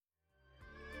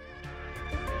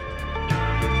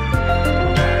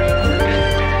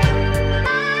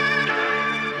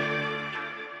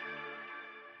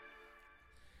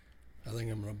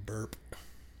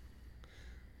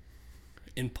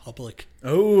public.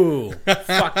 Oh,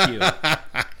 fuck you.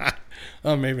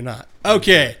 Oh, maybe not.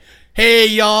 Okay. Hey,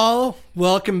 y'all.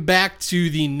 Welcome back to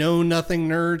the Know Nothing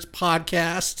Nerds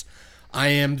podcast. I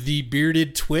am the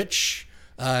bearded Twitch.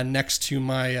 Next to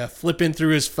my flipping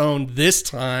through his phone this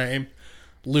time,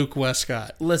 Luke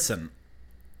Westcott. Listen.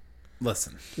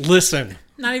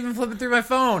 Not even flipping through my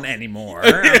phone anymore.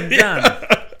 I'm done.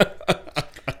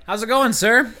 How's it going,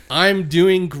 sir? I'm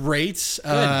doing great.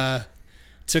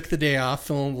 Took the day off,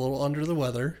 feeling a little under the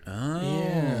weather. Oh,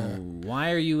 yeah.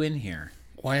 Why are you in here?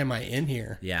 Why am I in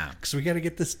here? Yeah. Because we got to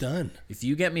get this done. If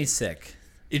you get me sick,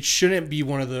 it shouldn't be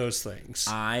one of those things.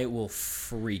 I will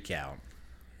freak out.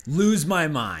 Lose my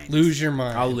mind. Lose your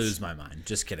mind. I'll lose my mind.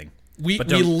 Just kidding. We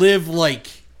live like,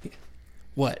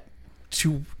 what,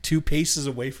 two paces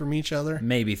away from each other?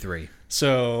 Maybe 3.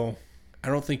 So I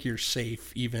don't think you're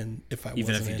safe even if I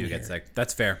Even wasn't if you do in get here. sick.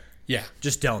 That's fair. Yeah.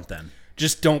 Just don't then.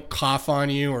 Just don't cough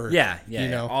on you or You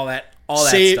know. All that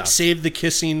stuff. Save the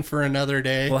kissing for another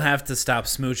day. We'll have to stop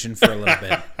smooching for a little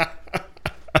bit.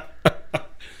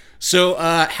 So,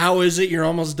 how is it? You're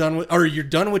almost done with, or you're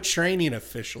done with training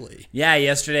officially? Yeah,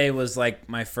 yesterday was like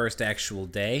my first actual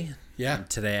day. Yeah. And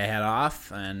today I had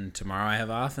off, and tomorrow I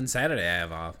have off, and Saturday I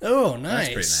have off. Oh, nice. That's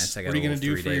pretty nice. I got what are you a going to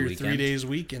do for your weekend. 3 days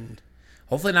weekend?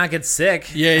 Hopefully not get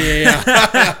sick.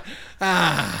 Yeah.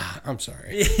 I'm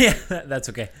sorry. Yeah, that's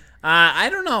okay. I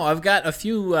don't know. I've got a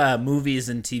few movies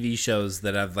and TV shows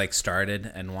that I've like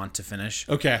started and want to finish.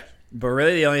 Okay. But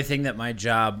really the only thing that my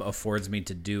job affords me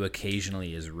to do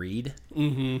occasionally is read.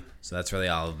 Mm-hmm. So that's really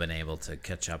all I've been able to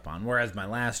catch up on. Whereas my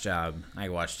last job, I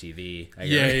watch TV. I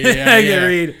can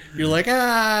read. You're like,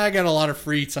 I got a lot of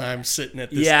free time sitting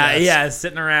at this desk. Yeah,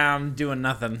 sitting around doing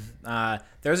nothing.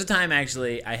 There was a time,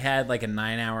 actually, I had like a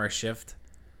 9-hour shift.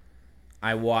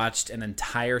 I watched an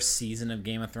entire season of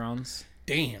Game of Thrones.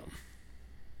 Damn.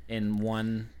 In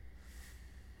one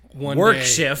work day,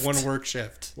 shift. One work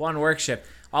shift.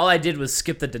 All I did was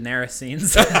skip the Daenerys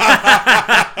scenes. And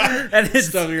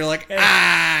you're like,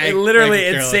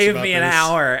 it saved me an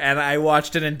hour, and I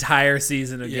watched an entire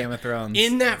season of Game of Thrones.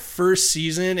 In that first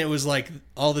season, it was like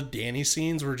all the Dany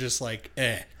scenes were just like,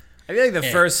 I feel like the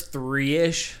first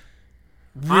 3-ish.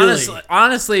 Really?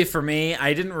 Honestly, for me,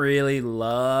 I didn't really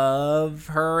love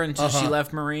her until she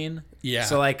left Marine. Yeah.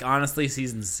 So, like, honestly,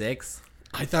 season 6.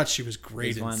 I thought she was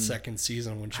great in the second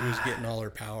season when she was getting all her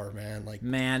power, man. Like,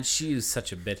 man, she was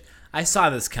such a bitch. I saw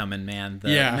this coming, man. The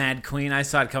Mad Queen, I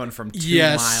saw it coming from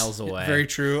 2 miles away. Very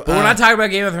true. But we're not talking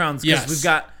about Game of Thrones because we've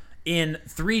got, in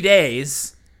 3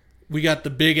 days... We got the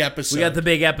big episode.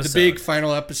 The big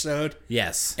final episode.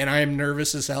 Yes. And I am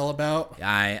nervous as hell about.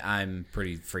 I'm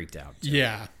pretty freaked out, too.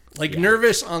 Yeah.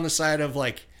 Nervous on the side of,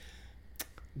 like,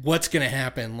 what's going to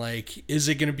happen? Like, is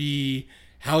it going to be...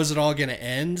 How is it all going to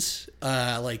end?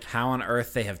 Like, how on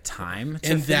earth they have time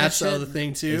to and finish that's the it other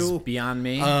thing too. Is beyond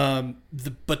me.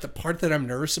 But the part that I'm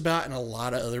nervous about, and a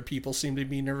lot of other people seem to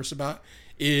be nervous about,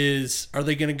 is are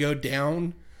they going to go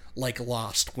down like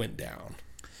Lost went down?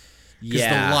 Because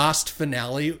the Lost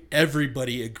finale,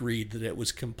 everybody agreed that it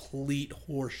was complete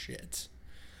horseshit.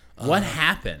 What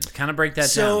happened? Kind of break that down.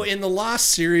 So in the Lost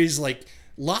series, like,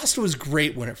 Lost was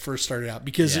great when it first started out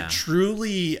because it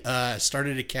truly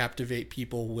started to captivate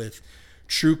people with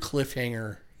true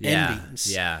cliffhanger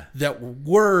endings that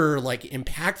were like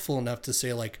impactful enough to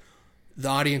say, like, the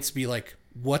audience be like,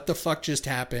 what the fuck just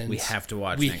happened? We have to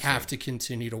watch. We have to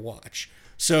continue to watch.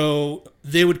 So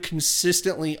they would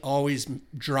consistently always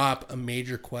drop a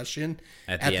major question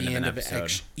at the end of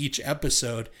each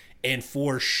episode. And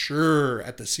for sure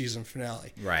at the season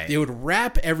finale. Right. They would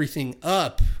wrap everything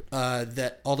up,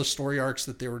 that all the story arcs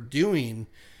that they were doing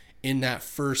in that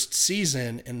first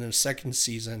season and the second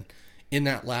season in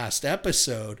that last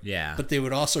episode. Yeah. But they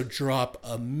would also drop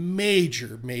a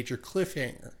major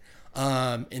cliffhanger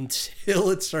until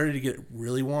it started to get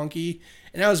really wonky.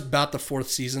 And that was about the 4th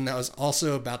season. That was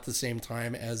also about the same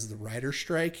time as the writer's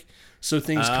strike. So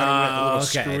things kind of went a little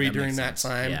screwy during that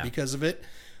time because of it.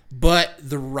 But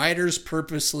the writers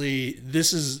purposely,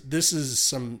 this is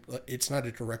some, it's not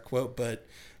a direct quote, but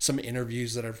some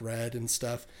interviews that I've read and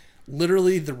stuff.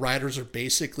 Literally, the writers are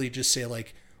basically just say,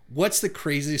 like, what's the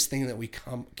craziest thing that we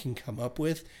can come up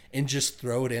with, and just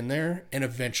throw it in there, and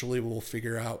eventually we'll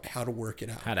figure out how to work it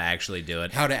out. How to actually do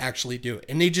it.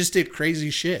 And they just did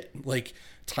crazy shit. Like,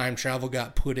 time travel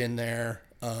got put in there.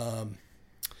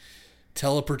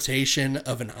 Teleportation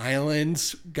of an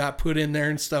island got put in there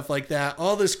and stuff like that.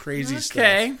 All this crazy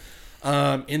stuff.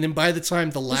 And then by the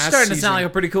time the last starting season, to sound like a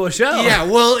pretty cool show. Yeah,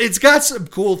 well, it's got some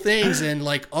cool things, and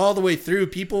like all the way through,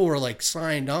 people were like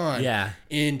signed on. Yeah.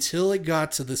 Until it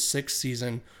got to the 6th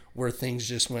season where things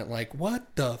just went like,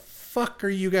 what the fuck are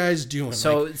you guys doing?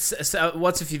 So, so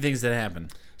what's a few things that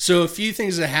happened? So a few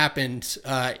things that happened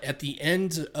at the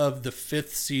end of the 5th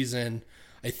season.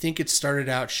 I think it started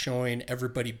out showing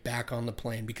everybody back on the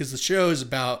plane, because the show is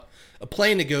about a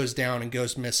plane that goes down and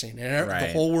goes missing, and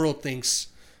the whole world thinks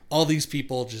all these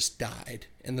people just died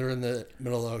and they're in the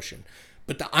middle of the ocean.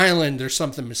 But the island, there's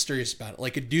something mysterious about it.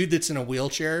 Like a dude that's in a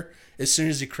wheelchair, as soon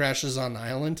as he crashes on the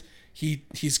island,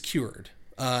 he's cured.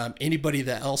 Anybody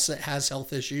that else that has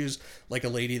health issues, like a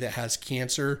lady that has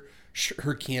cancer,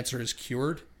 her cancer is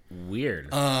cured.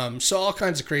 Weird. So all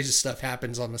kinds of crazy stuff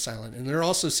happens on this island, and there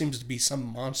also seems to be some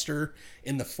monster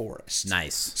in the forest.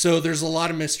 Nice. So there's a lot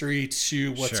of mystery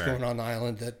to what's going on the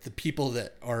island that the people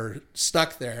that are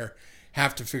stuck there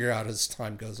have to figure out as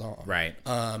time goes on. Right.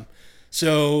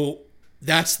 So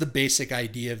that's the basic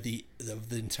idea of the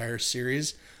entire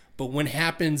series. But what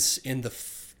happens in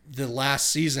the last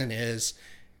season is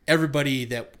everybody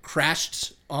that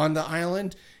crashed on the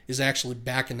island is actually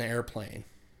back in the airplane.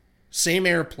 Same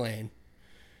airplane,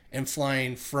 and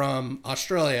flying from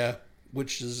Australia,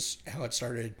 which is how it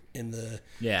started in the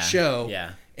show,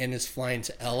 and is flying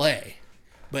to LA.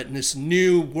 But in this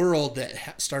new world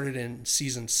that started in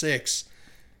season 6,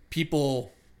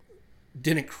 people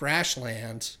didn't crash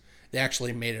land. They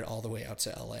actually made it all the way out to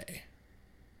LA.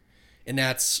 And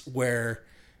that's where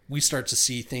we start to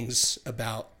see things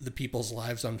about the people's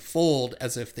lives unfold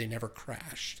as if they never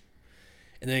crashed.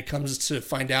 And then it comes to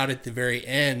find out at the very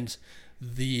end,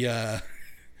 the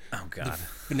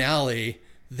finale,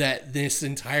 that this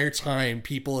entire time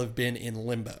people have been in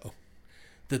limbo.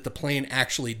 That the plane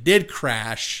actually did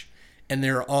crash and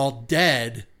they're all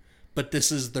dead, but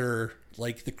this is their,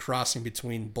 like, the crossing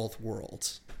between both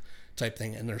worlds type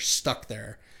thing. And they're stuck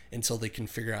there until they can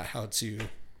figure out how to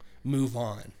move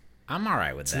on. I'm all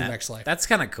right with that. The next life. That's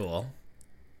kind of cool.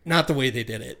 Not the way they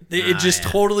did it. It just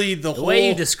totally the whole way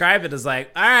you describe it is like,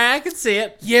 all right, I can see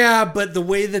it. Yeah, but the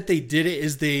way that they did it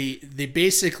is they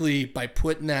basically, by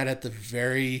putting that at the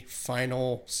very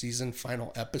final season,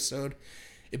 final episode,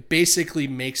 it basically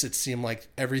makes it seem like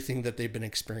everything that they've been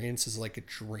experiencing is like a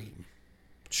dream.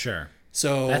 Sure.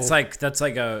 So that's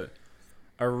like a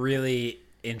really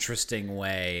interesting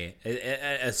way.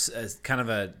 It's kind of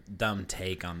a dumb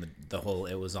take on the whole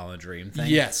 "it was all a dream" thing.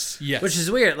 Yes. Which is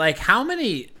weird. Like, how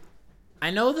many? I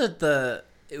know that the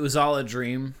 "it was all a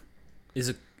dream"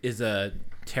 is a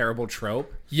terrible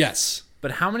trope. Yes.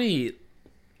 But how many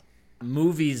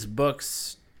movies,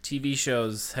 books, TV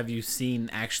shows have you seen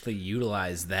actually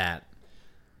utilize that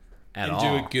at all?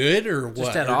 And do it good, or what?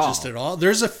 Just at or all. Just at all?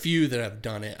 There's a few that have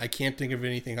done it. I can't think of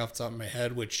anything off the top of my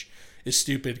head, which is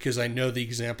stupid because I know the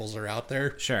examples are out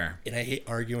there. Sure. And I hate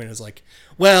arguing. It's like,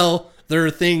 well, there are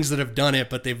things that have done it,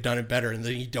 but they've done it better, and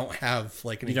then you don't have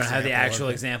like an You don't have the actual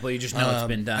example. You just know it's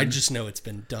been done. I just know it's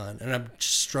been done, and I'm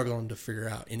just struggling to figure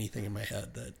out anything in my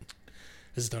head that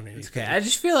has done anything. Okay, I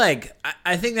just feel like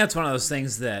I think that's one of those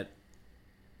things that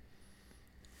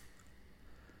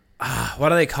what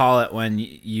do they call it when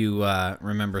you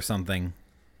remember something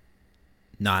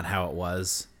not how it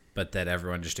was, but that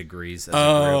everyone just agrees as a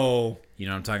group? You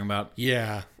know what I'm talking about?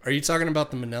 Yeah. Are you talking about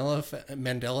the Mandela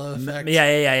effect?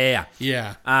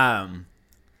 Yeah.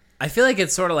 I feel like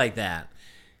it's sort of like that.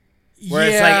 Where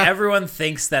it's like everyone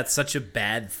thinks that's such a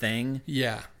bad thing.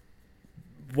 Yeah.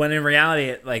 When in reality,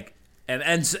 it like,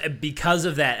 and because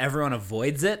of that, everyone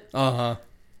avoids it. Uh-huh.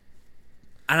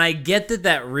 And I get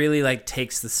that really like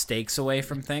takes the stakes away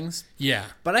from things. Yeah.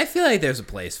 But I feel like there's a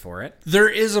place for it. There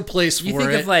is a place for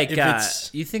it.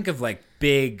 You think of like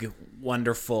big,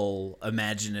 wonderful,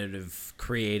 imaginative,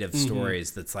 creative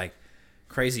stories that's like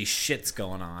crazy shit's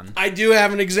going on. I do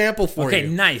have an example for you. Okay,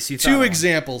 nice. Two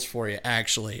examples for you,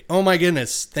 actually. Oh my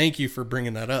goodness. Thank you for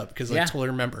bringing that up because I totally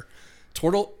remember.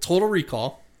 Total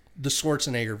Recall. The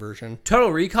Schwarzenegger version.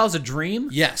 Total Recall's a dream?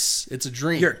 Yes, it's a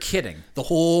dream. You're kidding. The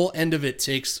whole end of it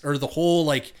takes, or the whole,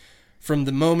 like, from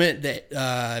the moment that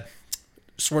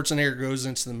Schwarzenegger goes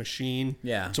into the machine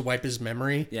to wipe his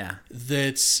memory,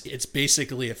 it's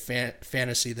basically a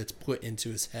fantasy that's put into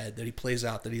his head that he plays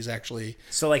out, that he's actually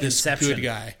like this Inception. good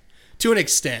guy. To an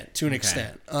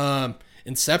extent.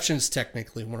 Inception's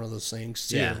technically one of those things,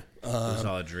 too. Yeah. It was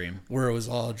all a dream. Where it was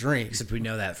all a dream. Except we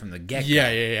know that from the get-go.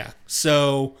 Yeah.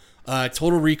 So,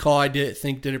 Total Recall, I did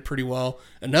it pretty well.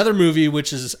 Another movie,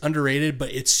 which is underrated,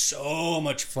 but it's so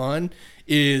much fun,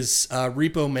 is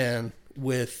Repo Man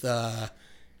with where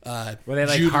they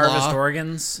like Jude harvest Law.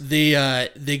 organs?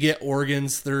 They get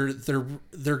organs.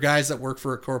 They're guys that work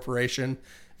for a corporation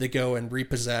that go and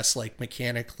repossess, like,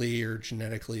 mechanically or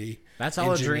genetically That's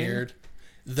all engineered. a dream?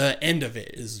 The end of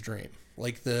it is a dream.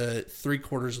 Like the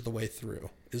 3/4 of the way through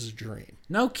is a dream.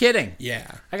 No kidding. Yeah.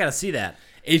 I gotta see that.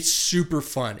 It's super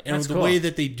fun. And That's the cool. way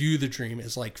that they do the dream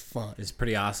is like fun. It's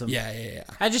pretty awesome. Yeah.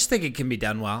 I just think it can be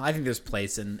done well. I think there's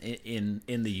place in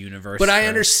the universe. But I for-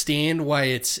 understand why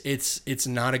it's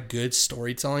not a good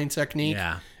storytelling technique.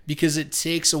 Yeah. Because it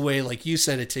takes away, like you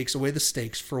said, it takes away the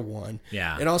stakes for one.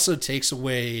 Yeah. It also takes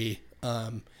away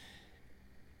from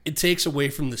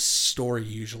the story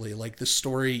usually, like the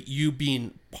story, you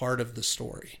being part of the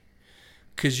story.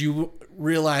 Because you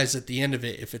realize at the end of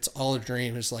it, if it's all a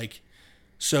dream, it's like,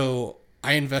 so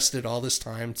I invested all this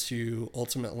time to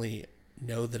ultimately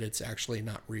know that it's actually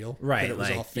not real. Right. That it was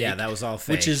like, all fake. yeah, that was all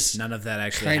fake. Which is none of that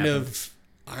actually kind happened.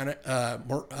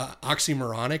 of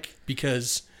oxymoronic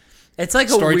because It's like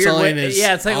a weird storytelling way. is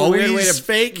Yeah, it's like a weird way to always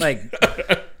fake. Like,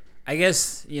 I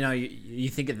guess you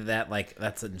think of that like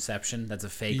that's Inception. That's a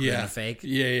fake within a fake.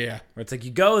 Yeah. Where it's like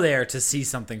you go there to see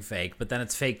something fake, but then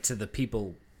it's fake to the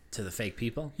people, to the fake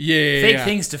people. Yeah. Fake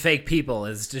things to fake people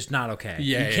is just not okay.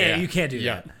 Yeah, you can't do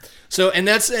that. So, and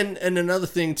that's and another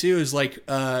thing too is like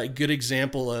a good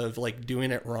example of like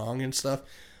doing it wrong and stuff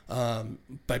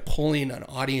by pulling an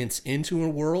audience into a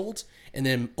world and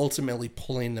then ultimately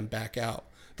pulling them back out.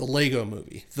 The Lego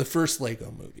movie, the first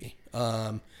Lego movie,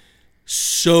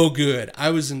 so good. I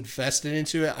was invested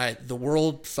into it. The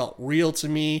world felt real to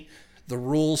me. The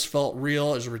rules felt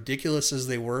real, as ridiculous as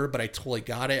they were, but I totally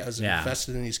got it. I was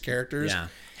invested in these characters. Yeah.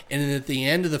 And then at the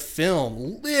end of the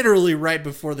film, literally right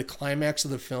before the climax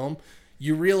of the film,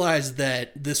 you realize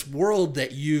that this world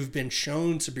that you've been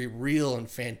shown to be real and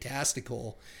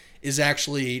fantastical is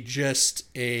actually just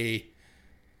a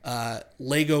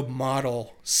Lego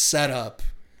model setup,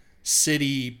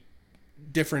 city,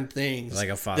 different things. Like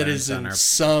a father that and is son in or-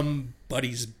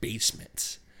 somebody's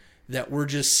basement. That we're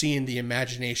just seeing the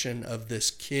imagination of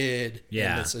this kid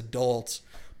Yeah. and this adult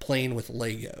playing with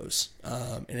Legos.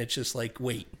 And it's just like,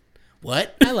 wait,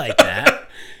 what? I like that.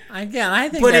 Again, I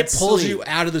think But it that's pulls sweet. you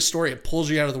out of the story. It pulls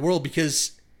you out of the world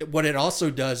because what it also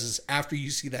does is after you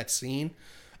see that scene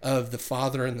of the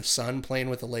father and the son playing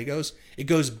with the Legos, it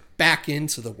goes back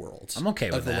into the world. I'm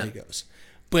okay with of the that. Legos.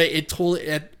 But it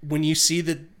when you see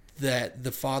that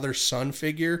the father son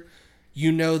figure,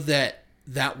 you know that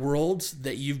world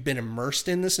that you've been immersed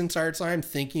in this entire time,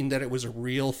 thinking that it was a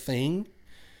real thing,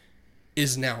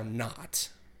 is now not.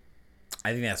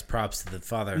 I think that's props to the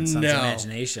father and son's No.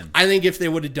 imagination. I think if they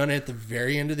would have done it at the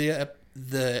very end of the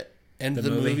end of the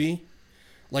movie? movie,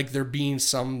 like there being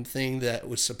something that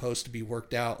was supposed to be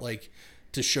worked out, like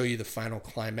to show you the final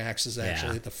climax is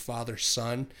actually the father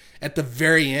son at the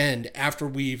very end after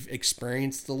we've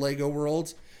experienced the Lego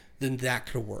world, then that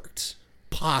could have worked.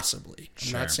 Possibly.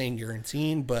 I'm not saying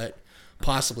guaranteeing, but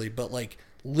possibly. But like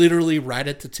literally right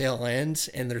at the tail end,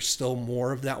 and there's still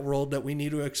more of that world that we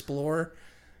need to explore.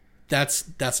 That's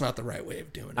not the right way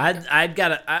of doing it.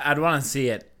 I'd want to see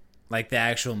it, like the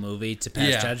actual movie, to pass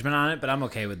Yeah. judgment on it. But I'm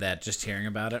okay with that. Just hearing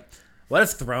about it. What if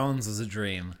Thrones was a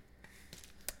dream?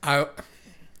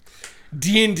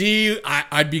 D&D,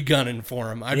 I'd be gunning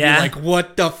for him. I'd Yeah? be like,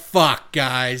 what the fuck,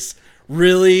 guys?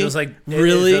 Really? It was like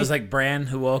really? It was like Bran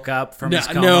who woke up from his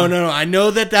coma. No. I know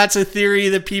that's a theory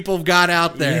that people have got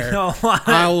out there. You know what?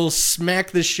 I will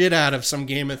smack the shit out of some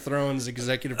Game of Thrones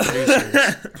executive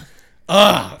producers.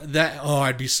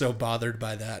 I'd be so bothered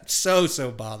by that. So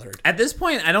bothered. At this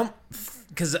point, I don't,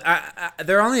 because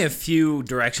there are only a few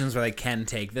directions where they can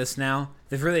take this now.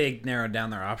 They've really narrowed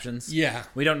down their options. Yeah.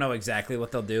 We don't know exactly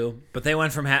what they'll do, but they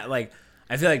went from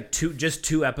I feel like just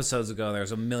two episodes ago,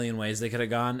 there's a million ways they could have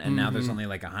gone, and now there's only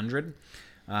like 100.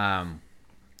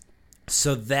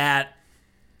 So that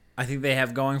I think they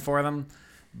have going for them,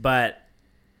 but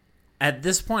at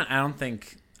this point, I don't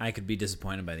think I could be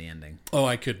disappointed by the ending. Oh,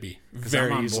 I could be.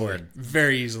 Very I'm on easily. board.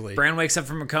 Very easily. Bran wakes up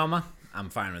from a coma. I'm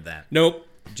fine with that. Nope.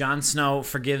 Jon Snow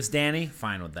forgives Dany.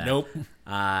 Fine with that. Nope.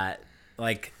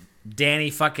 Like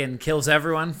Dany fucking kills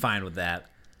everyone. Fine with that.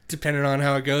 Depending on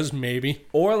how it goes, maybe.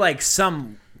 Or like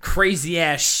some crazy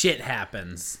ass shit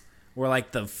happens where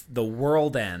like the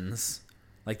world ends.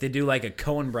 Like they do like a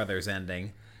Coen Brothers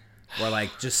ending where like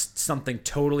just something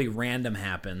totally random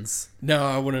happens. No,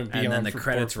 I wouldn't be on And then the for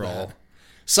credits board for roll. that.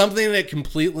 Something that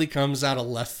completely comes out of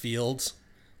left field,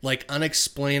 like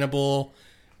unexplainable,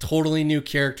 totally new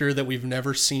character that we've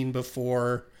never seen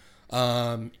before.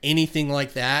 Anything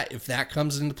like that, if that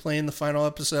comes into play in the final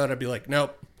episode, I'd be like,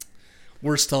 nope.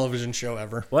 Worst television show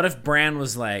ever. What if Bran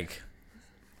was like,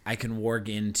 I can warg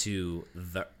into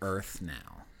the earth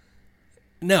now?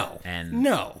 No. And-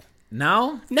 no.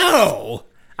 No? No.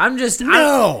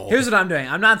 No. Here's what I'm doing.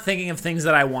 I'm not thinking of things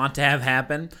that I want to have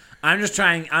happen. I'm just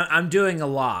trying. I'm doing a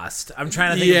Lost. I'm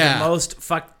trying to think of the most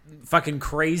fucking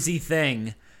crazy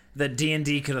thing that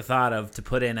D&D could have thought of to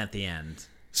put in at the end.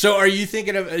 So are you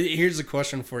thinking of, here's a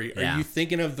question for you. Yeah. Are you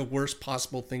thinking of the worst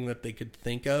possible thing that they could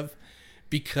think of?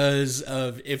 Because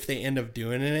of if they end up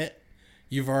doing it,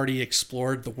 you've already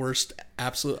explored the worst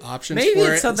absolute options Maybe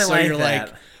for it's it. something So like you're that.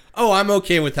 like, oh, I'm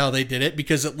okay with how they did it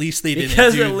because at least they didn't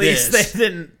Because do at least this. they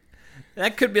didn't.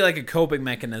 That could be like a coping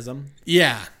mechanism.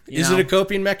 Yeah. Is know? it a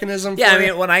coping mechanism Yeah, for I mean,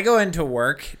 it? when I go into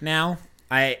work now,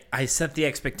 I set the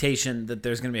expectation that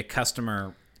there's going to be a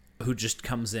customer who just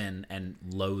comes in and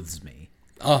loathes me.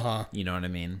 Uh-huh. You know what I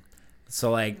mean?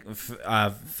 So, like,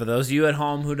 for those of you at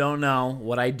home who don't know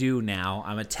what I do now,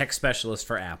 I'm a tech specialist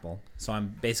for Apple. So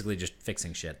I'm basically just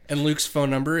fixing shit. And Luke's phone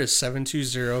number is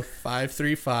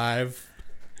 720-535.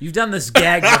 You've done this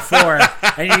gag before,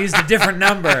 and you used a different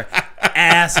number,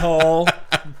 asshole.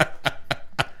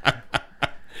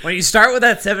 When you start with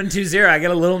that 720, I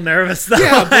get a little nervous, though.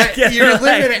 Yeah, but you're like,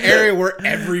 living in an area where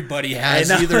everybody has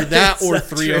I know, either that it's or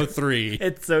so 303.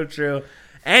 It's so true.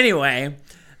 Anyway,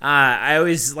 I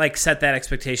always like set that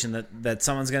expectation that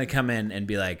someone's going to come in and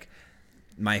be like,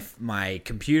 my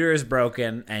computer is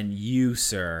broken, and you,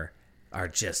 sir, are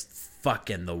just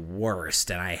fucking the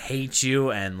worst, and I hate you,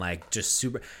 and like just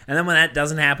super. And then when that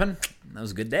doesn't happen, that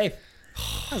was a good day.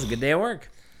 That was a good day at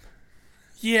work.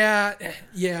 Yeah.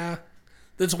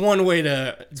 That's one way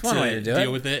to, one way to do deal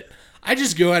it. with it. I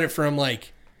just go at it from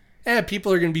like,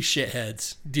 people are going to be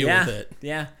shitheads. Deal with it.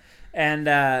 Yeah. And,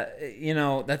 you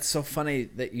know, that's so funny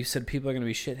that you said people are going to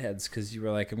be shitheads because you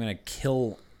were like, I'm going to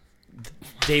kill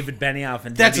David Benioff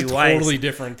and That's Debbie a Weiss. totally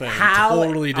different thing. How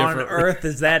totally on different. earth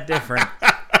is that different?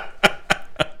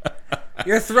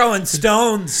 You're throwing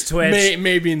stones, Twitch.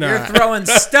 Maybe not. You're throwing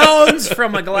stones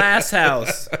from a glass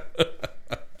house.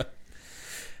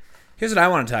 Here's what I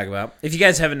want to talk about. If you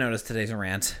guys haven't noticed, today's a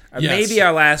rant. Yes. Maybe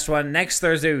our last one. Next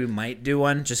Thursday, we might do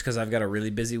one just because I've got a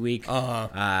really busy week. Uh-huh.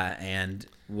 And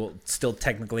we'll still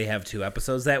technically have 2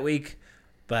 episodes that week.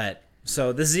 But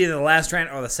so this is either the last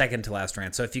rant or the second to last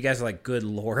rant. So if you guys are like, good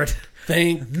Lord.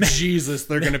 Thank Jesus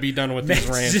they're going to be done with these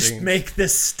rantings. Just make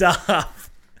this stop.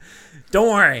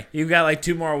 Don't worry. You've got like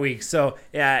 2 more weeks. So,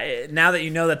 yeah, now that you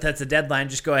know that that's a deadline,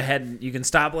 just go ahead and you can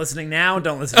stop listening now.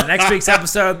 Don't listen to next week's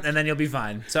episode, and then you'll be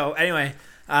fine. So, anyway,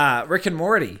 Rick and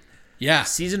Morty. Yeah.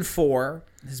 Season 4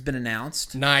 has been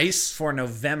announced Nice. for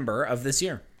November of this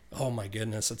year. Oh, my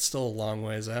goodness. It's still a long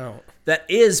ways out. That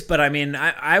is, but I mean,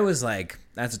 I was like,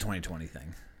 that's a 2020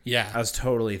 thing. Yeah. I was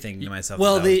totally thinking to myself,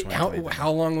 Well, that was a 2020 thing.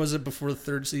 how long was it before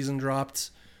the 3rd season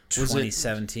dropped? Was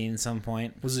 2017 some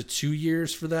point. Was it 2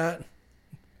 years for that?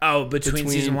 Oh, between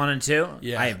season 1 and 2?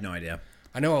 Yeah. I have no idea.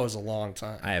 I know it was a long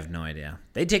time. I have no idea.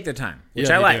 They take their time, which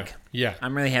Yeah, I they like. do. Yeah.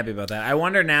 I'm really happy about that. I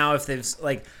wonder now if they've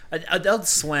like Adult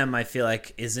Swim. I feel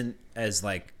like isn't as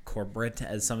like corporate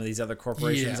as some of these other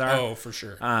corporations Yeah. are. Oh, for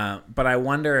sure. But I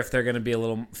wonder if they're going to be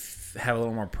have a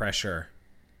little more pressure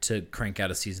to crank out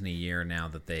a season a year now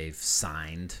that they've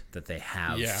signed, that they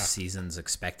have seasons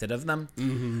expected of them.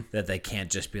 Mm-hmm. That they can't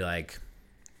just be like,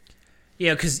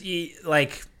 because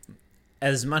like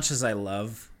as much as I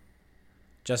love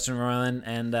Justin Roiland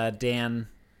and Dan,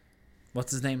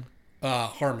 what's his name?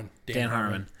 Harmon. Dan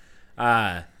Harmon.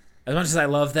 As much as I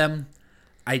love them,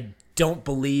 I don't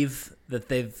believe that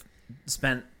they've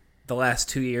spent the last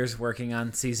 2 years working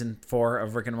on season 4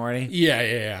 of Rick and Morty.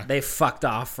 Yeah. They fucked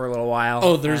off for a little while.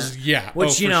 Oh, there's,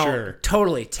 Which, for you know, sure.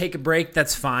 totally, take a break,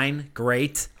 that's fine,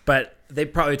 great, but they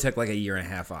probably took like a year and a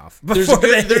half off.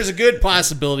 There's a good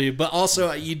possibility, but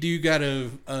also you do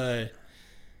gotta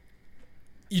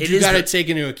take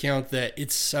into account that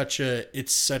it's such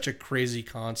a crazy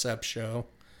concept show.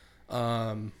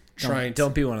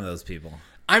 Don't be one of those people.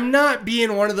 I'm not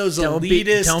being one of those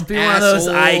elitist. Don't be one of those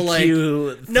IQ. Like,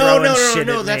 no.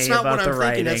 No. That's not what I'm thinking.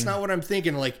 Writing. That's not what I'm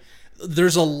thinking. Like,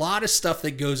 there's a lot of stuff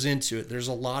that goes into it. There's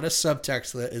a lot of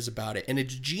subtext that is about it, and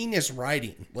it's genius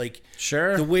writing. Like,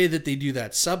 sure, the way that they do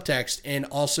that subtext, and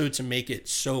also to make it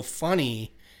so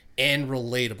funny and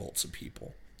relatable to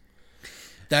people.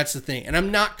 That's the thing. And I'm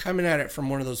not coming at it from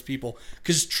one of those people,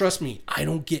 because trust me, I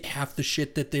don't get half the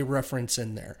shit that they reference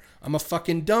in there. I'm a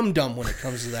fucking dum-dum when it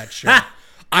comes to that shit.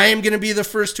 I am going to be the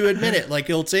first to admit it. Like,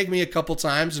 it'll take me a couple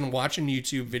times and watching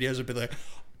YouTube videos, I'll be like,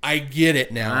 I get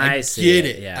it now. I get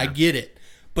it. Yeah. I get it.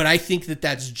 But I think that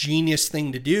that's a genius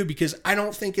thing to do, because I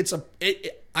don't think it's a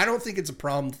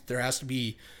problem that there has to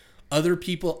be other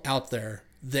people out there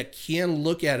that can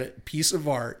look at a piece of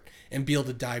art and be able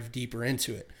to dive deeper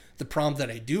into it. The problem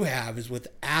that I do have is with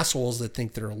assholes that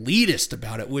think they're elitist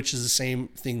about it, which is the same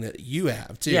thing that you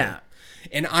have too. Yeah.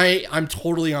 And I'm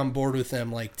totally on board with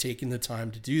them, like, taking the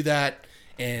time to do that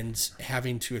and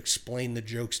having to explain the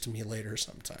jokes to me later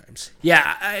sometimes.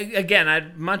 Yeah,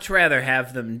 I'd much rather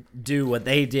have them do what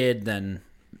they did than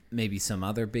maybe some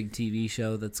other big TV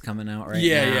show that's coming out right now.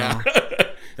 Yeah.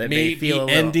 That May may feel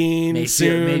be ending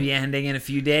soon. Maybe ending in a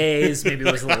few days. Maybe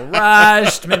it was a little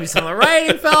rushed. Maybe some of the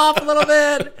writing fell off a little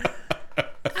bit.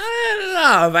 I don't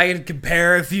know if I could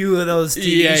compare a few of those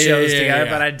TV shows together,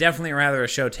 but I'd definitely rather a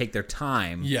show take their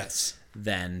time Yes.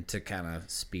 than to kind of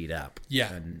speed up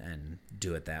and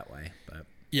do it that way.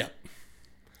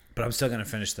 But I'm still going to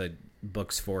finish the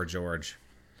books for George.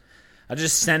 I'll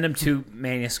just send him 2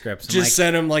 manuscripts.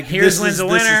 Send him like, here's Winds of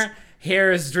Winter,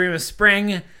 here's Dream of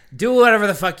Spring. Do whatever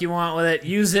the fuck you want with it.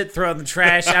 Use it, throw it in the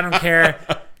trash. I don't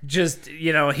care. Just,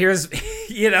 here's,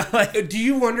 like. Do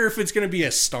you wonder if it's going to be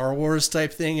a Star Wars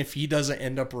type thing if he doesn't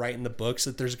end up writing the books,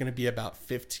 that there's going to be about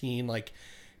 15 like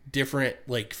different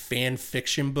like fan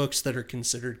fiction books that are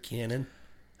considered canon?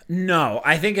 No,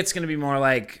 I think it's going to be more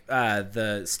like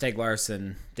the Stieg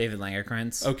Larsson, David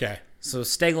Langerkrantz. Okay. So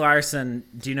Stieg Larsson,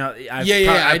 do you know?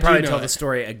 I probably do know told it. the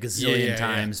story a gazillion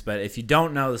times, but if you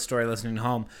don't know the story listening at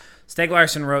home, Stieg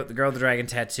Larsson wrote The Girl with the Dragon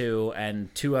Tattoo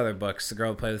and 2 other books, The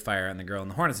Girl Who Played with Fire and The Girl in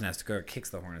the Hornet's Nest, The Girl Who Kicks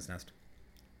the Hornet's Nest.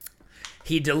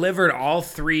 He delivered all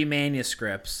 3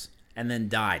 manuscripts and then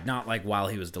died. Not like while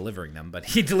he was delivering them, but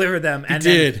he delivered them. And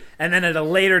then at a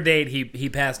later date, he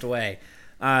passed away.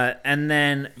 And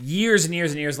then years and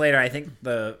years and years later, I think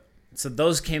so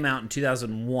those came out in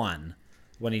 2001.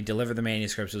 When he delivered the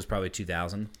manuscripts, it was probably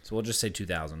 2000. So we'll just say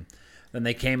 2000. Then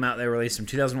they came out, they released them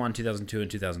 2001, 2002,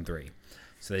 and 2003.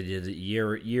 So they did a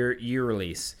year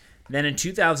release. Then in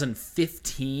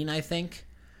 2015, I think,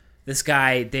 this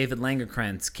guy, David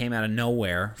Langerkrantz, came out of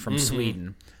nowhere from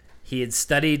Sweden. He had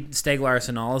studied Stieg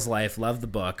Larsson all his life, loved the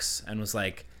books, and was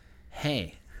like,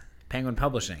 hey, Penguin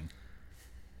Publishing,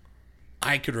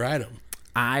 I could write them.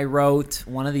 I wrote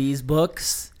one of these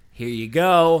books. Here you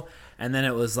go. And then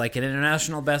it was like an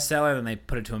international bestseller. Then they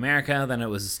put it to America. Then it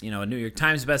was, a New York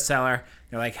Times bestseller.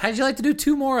 They're like, how'd you like to do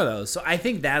 2 more of those? So I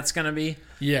think that's going to be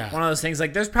one of those things.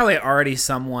 Like, there's probably already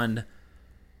someone,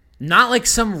 not like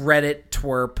some Reddit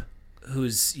twerp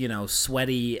who's,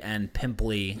 sweaty and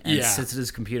pimply and sits at his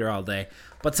computer all day,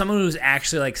 but someone who's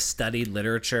actually, like, studied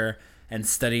literature and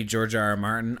studied George R. R.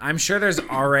 Martin. I'm sure there's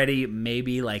already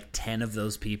maybe, like, 10 of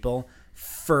those people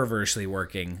fervently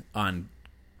working on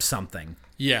something.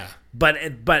 Yeah. But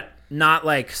not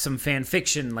like some fan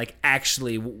fiction, like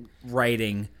actually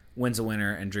writing Winds of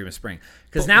Winter and Dream of Spring.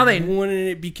 Because now wouldn't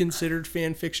it be considered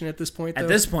fan fiction at this point, though? At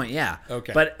this point, yeah.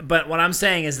 Okay. But what I'm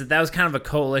saying is that was kind of a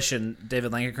coalition,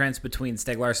 David Langerkrantz, between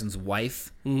Stieg Larsson's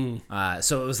wife.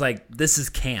 So it was like, this is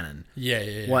canon.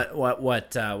 Yeah. What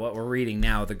we're reading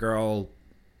now, the girl,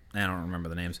 I don't remember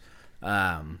the names,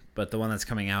 but the one that's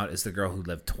coming out is The Girl Who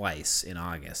Lived Twice in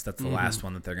August. That's the last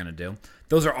one that they're going to do.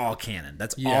 Those are all canon.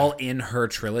 That's all in her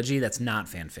trilogy. That's not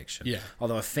fan fiction. Yeah.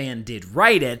 Although a fan did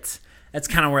write it, that's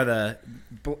kind of where the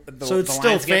so it's the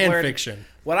still lines get fan blurred. fiction.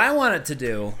 What I want it to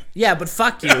do, but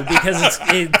fuck you, because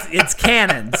it's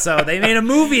canon. So they made a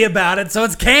movie about it, so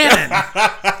it's canon.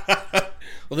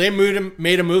 Well, they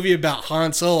made a movie about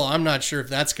Han Solo. I'm not sure if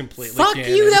that's completely fuck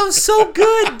canon. you, that was so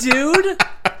good, dude.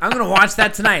 I'm going to watch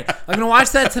that tonight.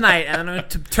 And I'm going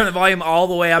to turn the volume all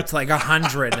the way up to like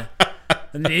 100.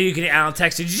 And then I'll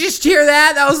text you, did you just hear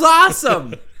that? That was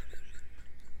awesome.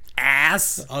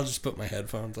 Ass. I'll just put my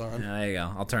headphones on. Yeah, there you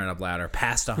go. I'll turn it up louder.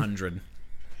 Past 100.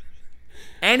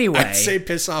 Anyway. I'd say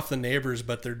piss off the neighbors,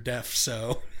 but they're deaf,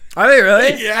 so. Are they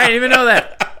really? Yeah. I didn't even know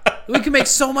that. We can make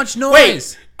so much noise.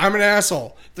 Wait, I'm an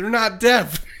asshole. They're not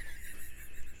deaf.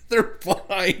 They're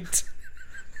blind.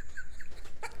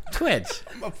 Twitch.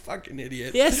 I'm a fucking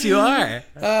idiot. Yes, you are.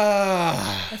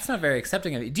 That's not very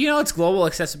accepting of you. Do you know it's Global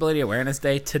Accessibility Awareness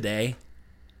Day today?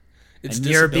 It's And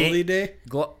Disability Day?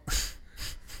 Glo-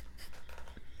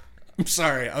 I'm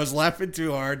sorry. I was laughing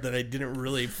too hard that I didn't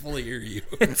really fully hear you.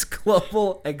 It's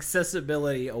Global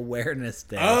Accessibility Awareness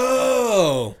Day.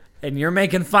 Oh. And you're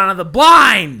making fun of the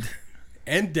blind.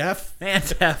 And deaf. And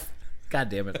deaf. God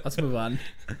damn it. Let's move on.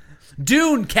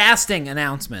 Dune casting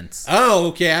announcements. Oh,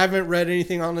 okay. I haven't read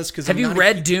anything on this because Have you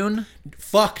read Dune?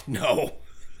 Fuck no.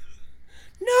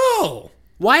 No.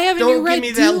 Why haven't you read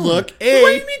Dune? Don't give me that look. What do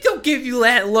you mean don't give you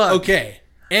that look? Okay.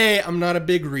 A, I'm not a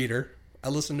big reader. I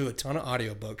listen to a ton of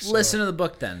audiobooks. So. Listen to the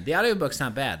book then. The audiobook's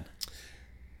not bad.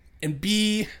 And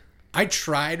B, I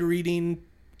tried reading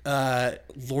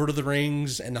Lord of the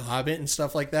Rings and The Hobbit and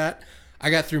stuff like that. I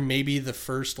got through maybe the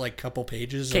first couple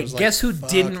pages. Okay, guess who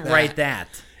didn't write that?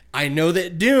 I know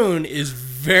that Dune is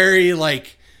very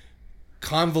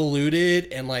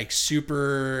convoluted and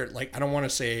super I don't want to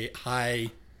say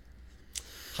high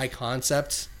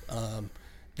concept.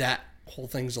 That whole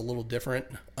thing's a little different.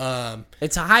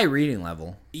 It's a high reading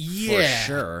level, Yeah. for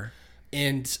sure.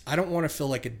 And I don't want to feel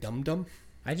like a dum-dum.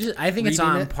 I think it's Reading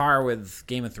on it? par with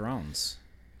Game of Thrones.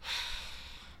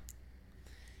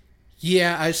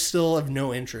 Yeah, I still have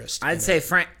no interest. I'd say,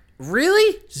 Frank,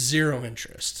 really? Zero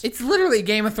interest. It's literally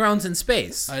Game of Thrones in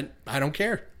space. I don't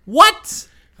care. What?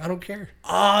 I don't care.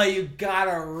 Oh, you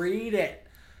gotta read it.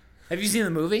 Have you seen the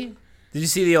movie? Did you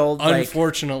see the old,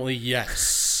 Unfortunately,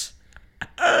 yes.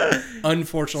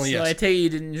 Unfortunately, So yes. I take it you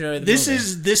didn't enjoy the This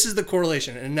movie. is the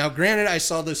correlation. And now, granted, I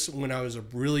saw this when I was a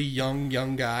really young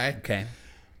guy. Okay.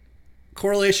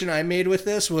 Correlation I made with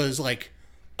this was like,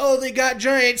 oh, they got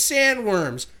giant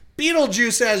sandworms.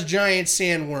 Beetlejuice has giant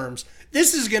sandworms.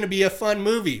 This is going to be a fun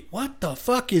movie. What the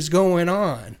fuck is going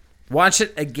on? Watch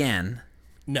it again.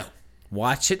 No.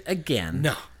 Watch it again.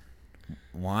 No.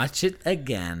 Watch it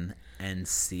again and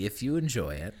see if you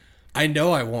enjoy it. I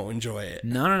know I won't enjoy it.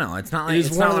 No. It's not like It is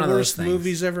it's one not of one the of those worst things.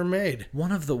 movies ever made.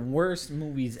 One of the worst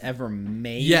movies ever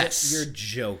made. Yes. You're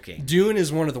joking. Dune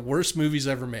is one of the worst movies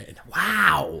ever made.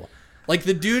 Wow. Like,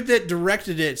 the dude that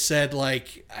directed it said,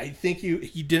 like, I think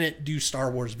he didn't do Star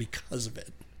Wars because of it.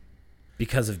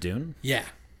 Because of Dune? Yeah.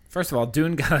 First of all,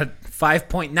 Dune got a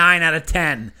 5.9 out of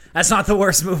 10. That's not the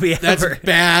worst movie That's ever. a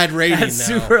bad rating That's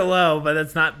now. super low, but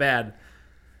that's not bad.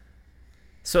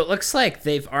 So it looks like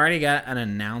they've already got an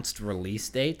announced release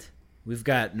date. We've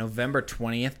got November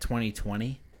 20th,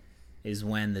 2020 is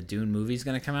when the Dune movie's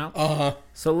going to come out. Uh-huh.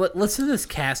 So listen to this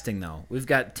casting, though. We've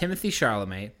got Timothy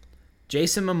Chalamet,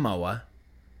 Jason Momoa,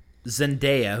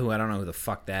 Zendaya, who I don't know who the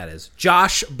fuck that is,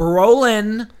 Josh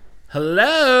Brolin,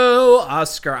 hello,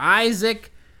 Oscar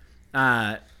Isaac,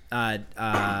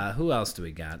 who else do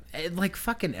we got? Like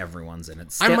fucking everyone's in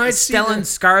it. I might see Stellan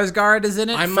Skarsgård is in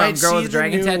it. I from might Girl see with the the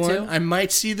Dragon new Tattoo. one. I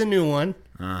might see the new one.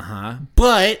 Uh-huh.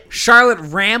 But Charlotte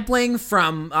Rampling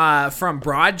from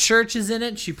Broadchurch is in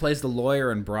it. She plays the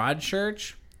lawyer in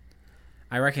Broadchurch.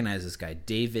 I recognize this guy,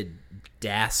 David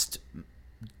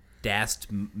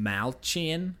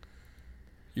Malchian.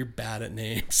 you're bad at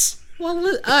names. Well,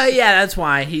 yeah, that's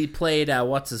why he played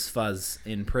what's his fuzz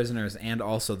in Prisoners and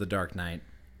also The Dark Knight,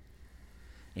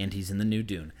 and he's in the new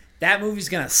Dune. That movie's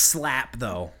gonna slap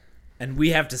though, and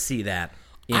we have to see that.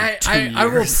 In 2 years. I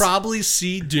will probably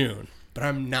see Dune, but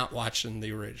I'm not watching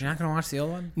the original. You're not gonna watch the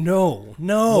old one? No.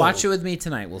 Watch it with me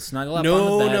tonight. We'll snuggle up on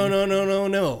No, the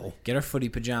bed. no. Get our footy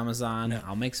pajamas on. No.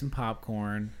 I'll make some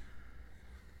popcorn.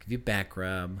 Give you a back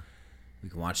rub. We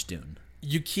can watch Dune.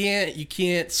 You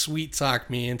can't sweet talk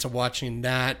me into watching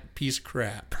that piece of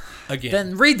crap again.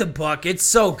 Then read the book. It's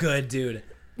so good, dude.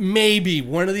 Maybe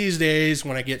one of these days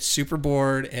when I get super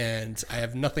bored and I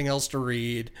have nothing else to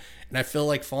read and I feel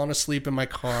like falling asleep in my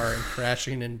car and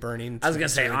crashing and burning. I was gonna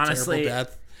say, to a honestly, terrible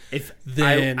death. If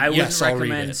Then, I wouldn't yes, I'll read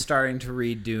recommend it. starting to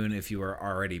read Dune if you were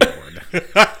already bored.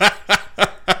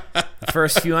 The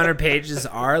first few hundred pages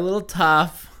are a little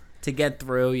tough to get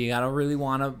through. You gotta really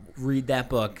want to read that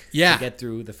book Yeah. to get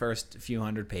through the first few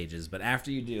hundred pages. But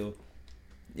after you do,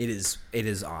 it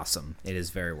is awesome. It is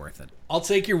very worth it. I'll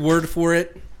take your word for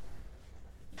it,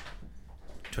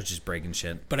 Twitch is breaking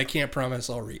shit. but I can't promise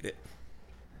I'll read it.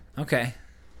 Okay,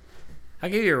 I'll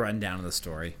give you a rundown of the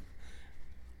story.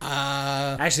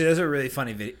 Uh, Actually, there's a really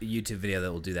funny YouTube video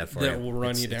that will do that for you. That will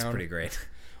run you It's down. pretty great.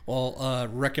 well,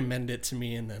 recommend it to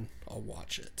me and then I'll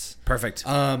watch it. Perfect.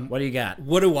 What do you got?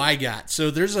 What do I got? So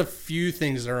there's a few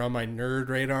things that are on my nerd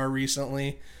radar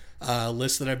recently.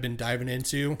 List that I've been diving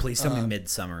into. Please tell me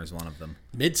Midsummer is one of them.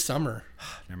 Midsummer.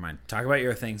 Never mind. Talk about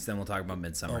your things, then we'll talk about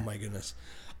Midsummer. Oh my goodness.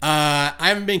 I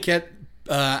haven't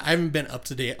been up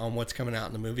to date on what's coming out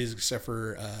in the movies except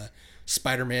for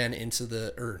Spider-Man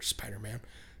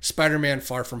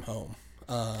Far From Home.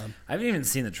 I haven't even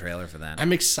seen the trailer for that.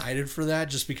 I'm excited for that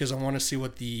just because I want to see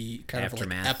what the kind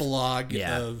Aftermath. of like epilogue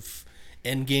Yeah. of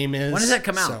Endgame is. When does that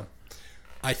come out? So,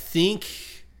 I think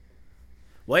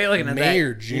Well, you're looking at May that.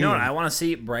 or June. You know what? I want to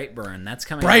see Brightburn. That's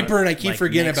coming out. Brightburn, I keep like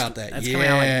forgetting next- about that. That's coming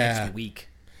out like Yeah. next week.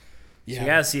 So yeah. you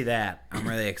got to see that. I'm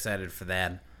really excited for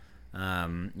that.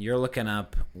 You're looking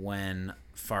up when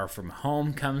Far From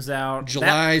Home comes out.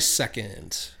 July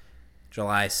 2nd.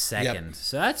 July 2nd.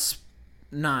 So that's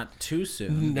not too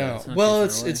soon. No. It's not Well, too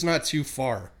it's far away. it's not too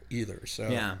far either. So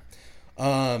Yeah.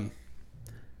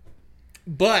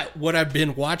 But what I've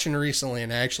been watching recently,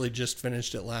 and I actually just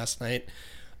finished it last night,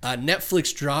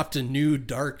 Netflix dropped a new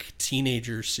dark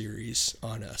teenager series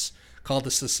on us called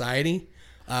The Society.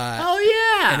 Oh,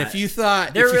 yeah. And if you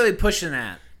thought... They're if you- really pushing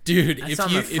that. Dude, That's if on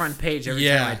you... the front page every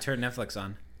yeah. time I turn Netflix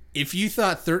on. If you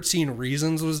thought 13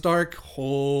 Reasons was dark,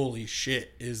 holy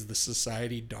shit, is The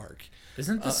Society dark.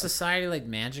 Isn't the society like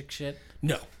magic shit?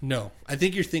 No. I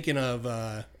think you're thinking of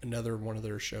another one of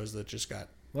their shows that just got.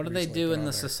 What do they recently do put in on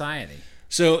the there. society?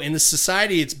 So in the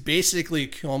society, it's basically a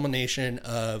culmination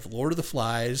of Lord of the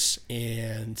Flies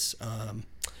and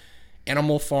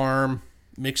Animal Farm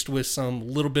mixed with some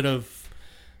little bit of,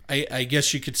 I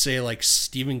guess you could say, like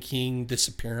Stephen King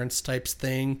disappearance types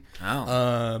thing.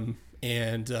 Oh.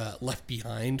 And Left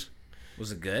Behind.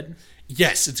 Was it good?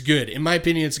 Yes, it's good. In my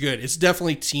opinion, it's good. It's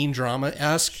definitely teen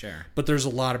drama-esque. Sure. But there's a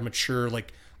lot of mature,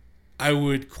 like, I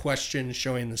would question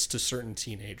showing this to certain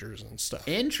teenagers and stuff.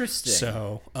 Interesting.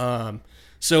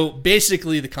 So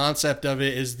basically the concept of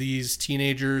it is these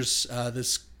teenagers,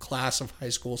 this class of high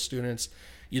school students,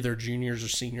 either juniors or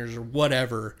seniors or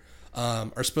whatever,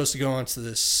 are supposed to go onto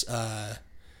this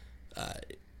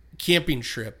camping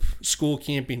trip, school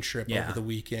camping trip over the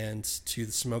weekend to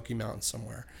the Smoky Mountains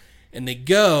somewhere. And they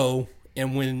go,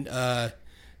 and when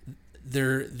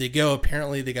they go,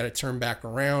 apparently they got to turn back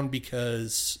around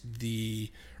because the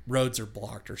roads are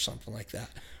blocked or something like that.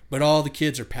 But all the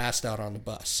kids are passed out on the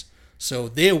bus. So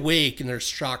they awake and they're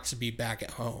shocked to be back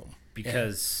at home.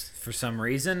 Because for some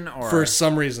reason, or For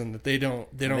some reason that they don't are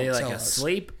they like tell us.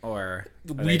 asleep, or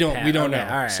We don't know. Okay,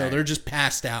 all right, So all right. they're just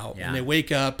passed out Yeah. and they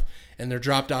wake up and they're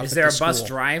dropped off Is at there a the bus school.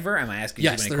 driver? Am I asking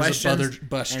Yes, too many there's a questions?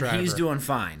 bus and driver. he's doing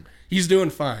fine. He's doing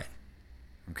fine.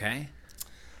 Okay.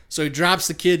 So he drops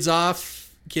the kids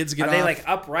off. Kids get Are off. they like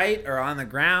upright or on the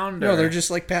ground? No, or? they're just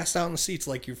like passed out in the seats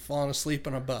like you're falling asleep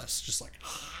on a bus. Just like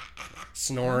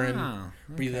snoring, Oh,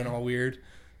 breathing all weird.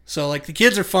 So like the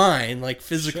kids are fine, like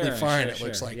physically Sure, fine, sure, it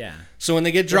looks sure, like. yeah. So when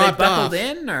they get Were dropped they buckled off.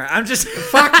 in, or I'm just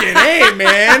Fucking A,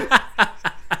 man.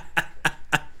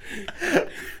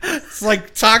 It's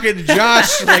like talking to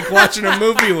Josh, like watching a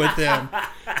movie with him.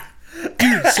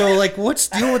 Dude, so like what's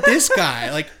the deal with this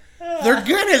guy? Like they're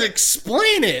gonna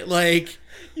explain it. Like,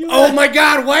 oh my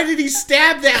god, why did he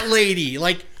stab that lady?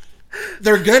 Like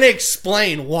they're gonna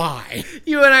explain why.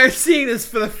 You and I are seeing this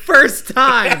for the first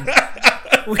time.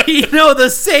 We know the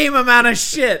same amount of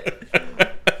shit.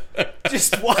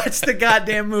 Just watch the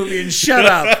goddamn movie and shut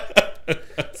up.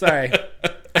 Sorry.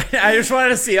 I just wanted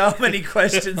to see how many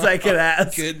questions I could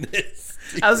ask. Goodness.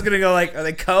 I was going to go like, are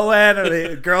they co-ed? Are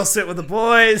they girls sit with the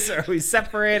boys? Are we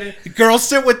separated? The girls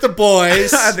sit with the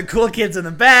boys. Are the cool kids in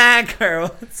the back?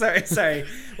 Or sorry.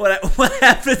 What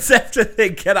happens after they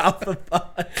get off the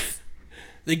bus?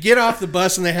 They get off the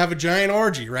bus and they have a giant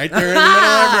orgy right there in the middle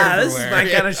of everywhere. This is my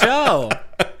kind of show.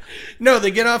 No,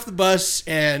 they get off the bus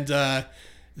and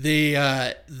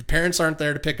the parents aren't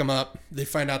there to pick them up. They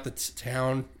find out that the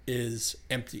town is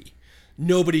empty.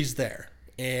 Nobody's there.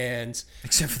 And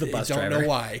Except for the bus they don't driver. know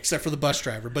why, except for the bus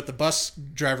driver. But the bus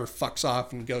driver fucks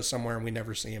off and goes somewhere and we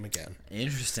never see him again.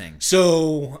 Interesting.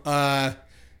 So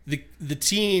the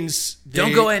teens...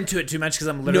 Don't go into it too much because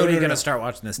I'm literally going to start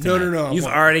watching this tonight. No, I You've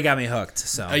won't. already got me hooked.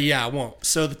 So Yeah, I won't.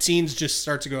 So the teens just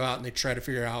start to go out and they try to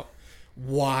figure out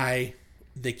why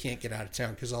they can't get out of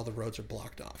town because all the roads are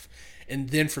blocked off. And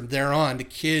then from there on, the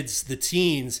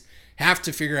teens have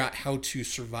to figure out how to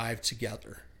survive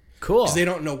together. cool. Because they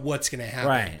don't know what's going to happen.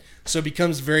 Right. So it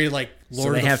becomes very like Lord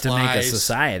So they of the have to Flies. make a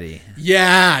society.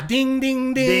 Yeah. Ding,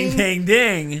 ding, ding. Ding, ding,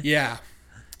 ding. Yeah.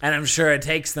 And I'm sure it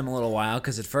takes them a little while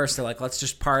because at first they're like, let's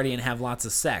just party and have lots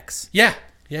of sex. Yeah.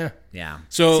 Yeah. Yeah.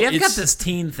 So See, I've got it's- this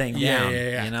teen thing Yeah, down,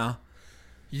 yeah. you know?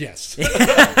 Yes.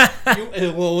 Well,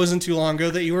 it wasn't too long ago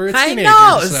that you were a I teenager.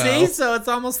 know. So. See? So it's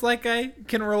almost like I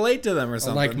can relate to them or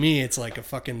something. Like me, it's like a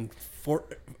fucking You're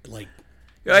like,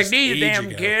 just these age damn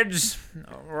ago. kids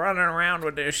running around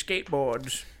with their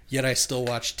skateboards. Yet I still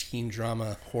watch teen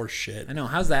drama horse shit. I know.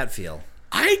 How's that feel?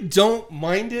 I don't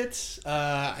mind it.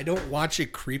 I don't watch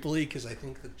it creepily because I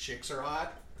think the chicks are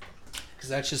hot. Because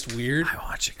that's just weird. I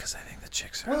watch it because I think the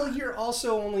chicks are. Well, you're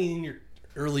also only in your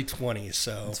early 20s,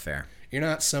 so That's fair. you're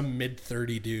not some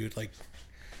mid-30 dude. Like,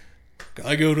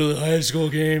 I go to the high school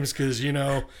games because, you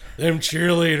know, them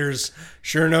cheerleaders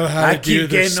sure know how I to do keep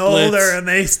their getting splits. older and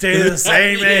they stay the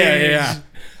same age.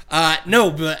 Yeah. No,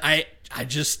 but I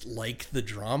just like the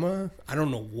drama. I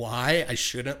don't know why I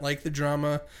shouldn't like the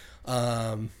drama.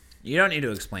 You don't need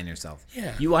to explain yourself.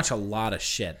 Yeah. You watch a lot of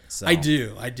shit. So. I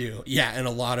do. Yeah, and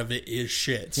a lot of it is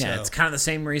shit. Yeah, so. it's kind of the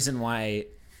same reason why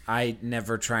I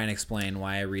never try and explain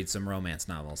why I read some romance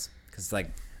novels. Because,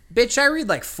 like, bitch, I read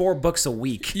like 4 books a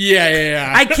week.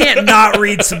 Yeah. I can't not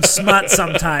read some smut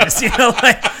sometimes. You know,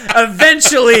 like,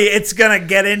 eventually it's going to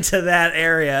get into that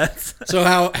area. So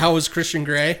how was Christian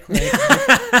Grey?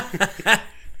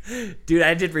 Dude,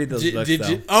 I did read those books,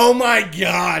 though. Oh my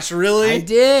gosh, really? I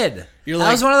did. You're That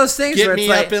like, was one of those things get where me it's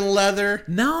like, up in leather.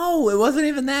 no, it wasn't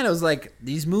even that. It was like,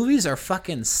 these movies are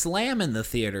fucking slamming the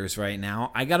theaters right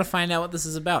now. I got to find out what this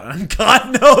is about. And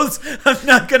God knows I'm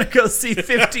not going to go see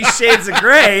 50 Shades of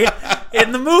Grey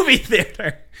in the movie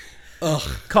theater. Ugh.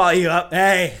 Call you up.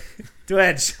 Hey,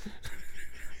 Twitch.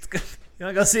 You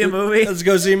want to go see a movie? Let's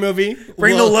go see a movie.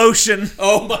 Bring the lotion.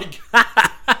 Oh my god.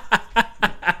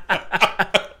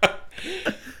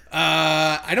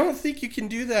 I don't think you can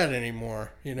do that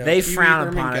anymore. You know, They Pee Wee frown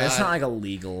Herman upon it. It's got- not like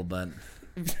illegal, but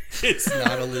It's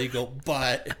not illegal,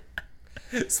 but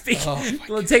speaking, Oh,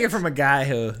 we'll take it from a guy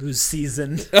who's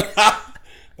seasoned.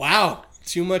 wow,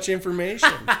 too much information.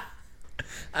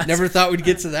 Never thought we'd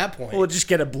get to that point. We'll just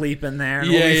get a bleep in there.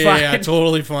 And yeah, we'll be yeah, fine.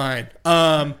 totally fine.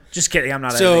 Just kidding. I'm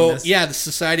not editing So this. yeah, the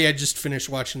Society. I just finished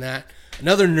watching that.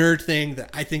 Another nerd thing that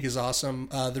I think is awesome.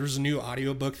 There's a new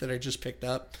audiobook that I just picked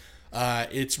up.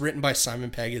 It's written by Simon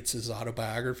Pegg. It's his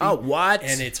autobiography. Oh, what?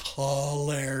 And it's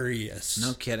hilarious.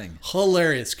 No kidding.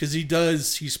 Hilarious because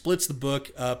he splits the book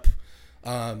up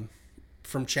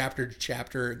from chapter to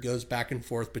chapter. It goes back and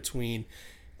forth between.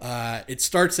 It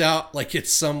starts out like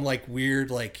it's some like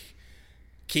weird like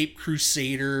Cape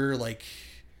Crusader like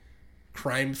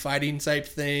crime fighting type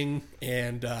thing,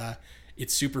 and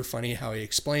it's super funny how he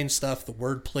explains stuff, the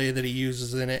wordplay that he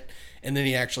uses in it, and then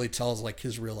he actually tells like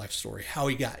his real life story, how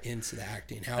he got into the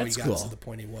acting, how That's he got cool. to the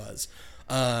point he was.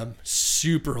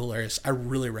 Super hilarious. I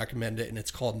really recommend it, and it's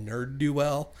called Nerd Do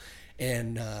Well,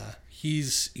 and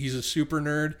he's a super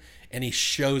nerd, and he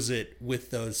shows it with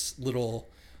those little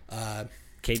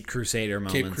Cape Crusader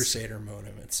moments. Cape Crusader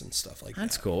moments and stuff like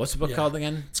That's that. cool. What's the book Yeah. called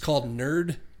again? It's called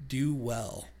Nerd Do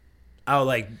Well. Oh,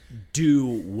 like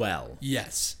do well.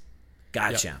 Yes.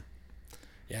 Gotcha.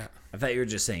 Yeah. I thought you were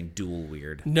just saying dual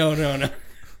weird. No.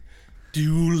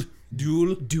 Duel.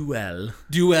 Duel.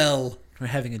 Duel. We're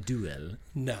having a duel.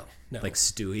 No. Like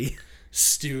Stewie.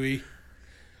 Stewie.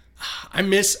 I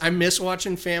miss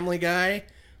watching Family Guy,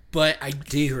 but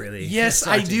Do you really? yes, It's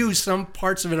I not too- do. Some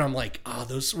parts of it I'm like, oh,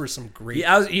 those were some great.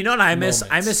 Yeah, you know what I miss? I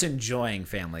moments. miss enjoying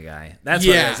Family Guy. That's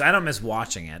what Yeah. it is. I don't miss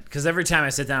watching it because every time I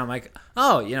sit down, I'm like,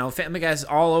 oh, you know, Family Guy's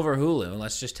all over Hulu.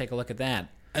 Let's just take a look at that.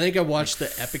 I think I watched the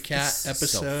Epicat It's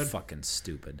episode So fucking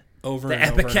stupid. over The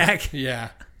and over. Epicac? Yeah.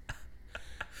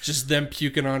 Just them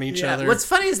puking on each Yeah, other. what's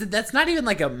funny is that that's not even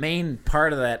like a main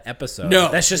part of that episode.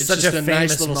 No, that's just it's such a famous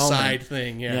nice little moment. side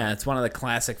thing. Yeah, it's one of the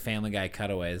classic Family Guy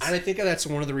cutaways. And I think that's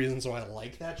one of the reasons why I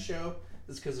like that show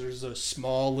is because there's those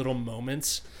small little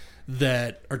moments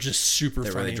that are just super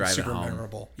That funny really drive and it super home.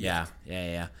 memorable. Yeah.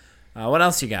 What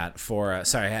else you got for?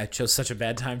 Sorry, I chose such a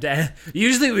bad time to.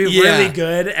 Usually we're Yeah. really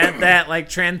good at that, like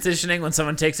transitioning when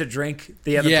someone takes a drink,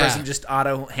 the other Yeah. person just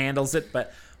auto handles it.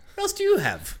 But what else do you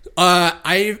have?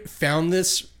 I found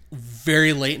this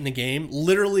very late in the game,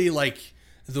 literally like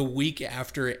the week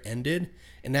after it ended,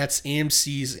 and that's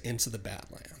AMC's Into the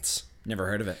Badlands. Never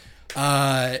heard of it.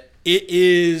 It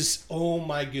is, oh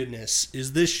my goodness,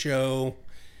 is this show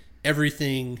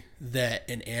everything that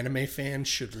an anime fan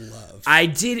should love?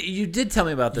 You did tell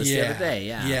me about this the other day.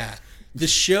 Yeah. The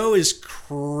show is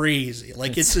crazy.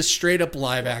 Like it's a straight up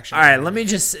live action. All right, let me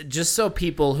just so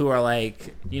people who are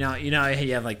like, you know, you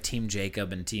have like Team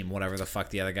Jacob and Team whatever the fuck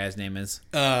the other guy's name is.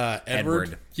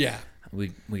 Edward. Yeah.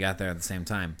 We got there at the same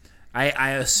time.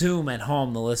 I assume at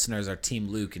home the listeners are Team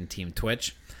Luke and Team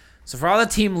Twitch. So for all the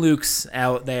Team Lukes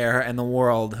out there in the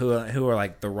world who are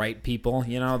like the right people,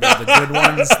 you know,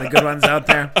 the good ones out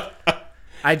there,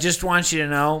 I just want you to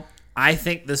know, I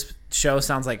think this show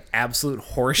sounds like absolute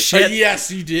horseshit. Yes,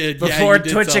 you did. Before you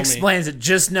did Twitch tell me. explains it,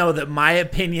 just know that my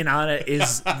opinion on it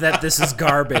is that this is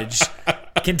garbage.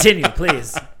 Continue,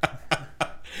 please.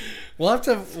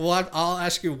 I'll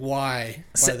ask you why.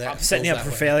 I'm setting you up feels for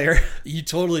that way. failure. You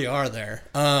totally are there.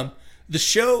 The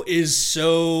show is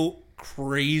so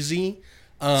crazy.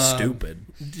 Stupid.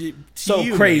 To So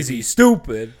you, crazy, maybe.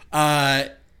 stupid.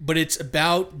 But it's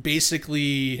about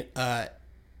basically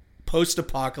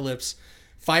post-apocalypse,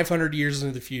 500 years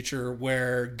into the future,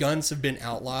 where guns have been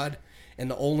outlawed, and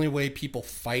the only way people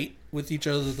fight with each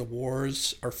other, the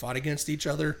wars are fought against each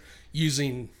other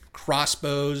using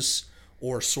crossbows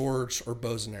or swords or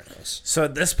bows and arrows. So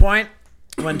at this point,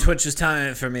 when Twitch was telling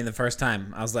it for me the first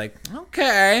time, I was like,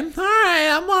 okay, all right,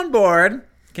 I'm on board.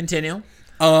 Continue.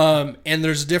 And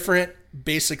there's different,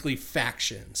 basically,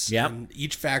 factions. Yep. And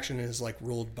each faction is like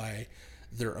ruled by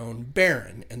their own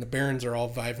baron, and the barons are all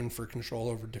vying for control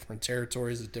over different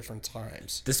territories at different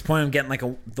times. At this point, I'm getting like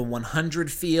the 100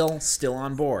 feel, still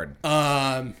on board.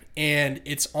 And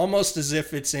it's almost as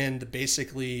if it's in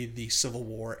basically the Civil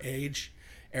War age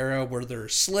era, where there are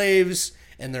slaves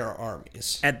and there are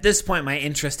armies. At this point, my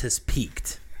interest has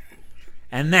peaked.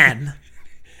 And then,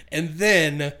 And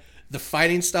then the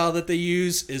fighting style that they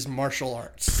use is martial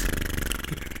arts.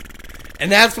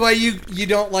 And that's why you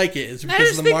don't like it. It's I because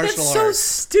just of the think martial that's arts.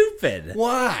 so stupid.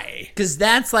 Why? Because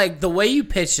that's like the way you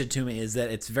pitched it to me is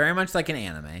that it's very much like an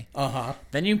anime. Uh-huh.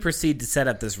 Then you proceed to set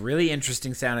up this really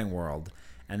interesting sounding world.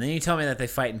 And then you tell me that they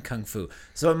fight in Kung Fu.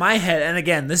 So in my head, and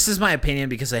again, this is my opinion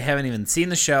because I haven't even seen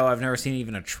the show. I've never seen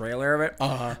even a trailer of it.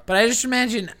 Uh-huh. But I just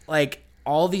imagine like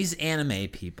all these anime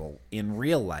people in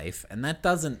real life, and that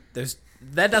doesn't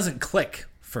click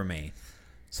for me.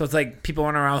 So it's like people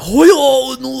running around.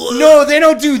 No, they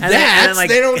don't do that. then, like,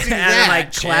 they don't do and that. then,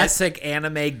 like Chad. classic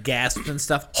anime gasps and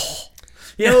stuff.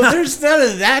 No, there's none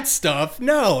of that stuff.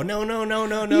 No.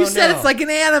 You said it's like an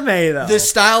anime though. the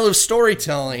style of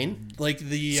storytelling, like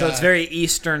the. So it's very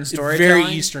Eastern storytelling.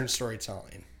 Very Eastern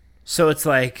storytelling. So it's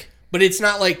like But it's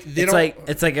not like they don't.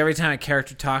 it's like every time a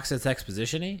character talks, it's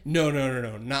exposition-y. No,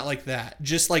 not like that.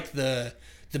 Just like the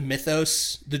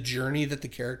mythos, the journey that the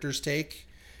characters take,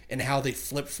 and how they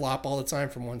flip flop all the time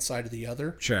from one side to the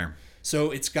other. Sure.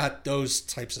 So it's got those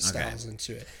types of styles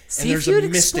into it. See, and there's if a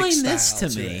you'd mystic explain this style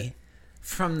to me it.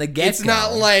 from the get-go.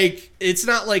 It's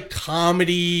not like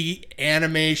comedy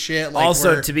anime shit. Like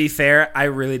Also, where, to be fair, I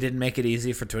really didn't make it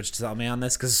easy for Twitch to sell me on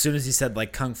this because as soon as he said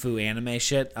like kung fu anime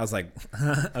shit, I was like,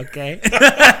 okay.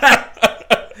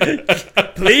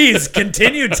 Please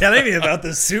continue telling me about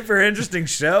this super interesting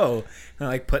show. And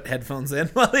I like put headphones in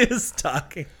while he was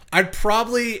talking. I'd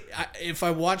probably, if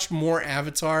I watched more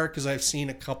Avatar, because I've seen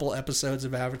a couple episodes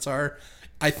of Avatar,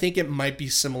 I think it might be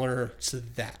similar to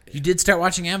that. You did start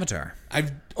watching Avatar.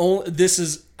 I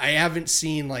haven't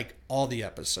seen like all the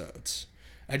episodes.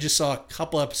 I just saw a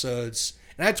couple episodes,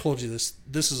 and I told you this.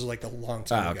 This is like a long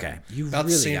time ago. Okay, you about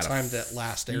really the same gotta time that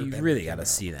last Airbender. You really came got to out.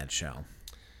 see that show.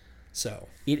 So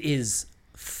It is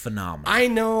phenomenal. I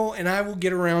know, and I will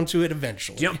get around to it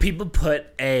eventually. You know, people put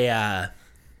a.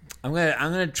 I'm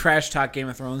gonna trash talk Game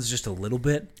of Thrones just a little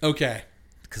bit Okay.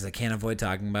 because I can't avoid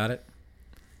talking about it.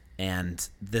 And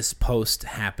this post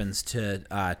happens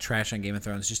to trash on Game of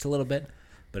Thrones just a little bit,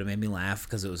 but it made me laugh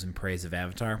because it was in praise of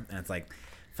Avatar. And it's like,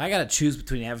 if I gotta choose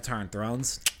between Avatar and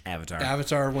Thrones, Avatar.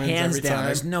 Avatar wins Hands every down. time.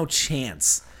 There's no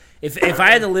chance. If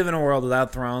I had to live in a world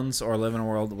without Thrones or live in a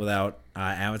world without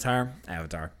Avatar,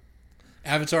 Avatar.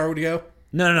 Avatar would go.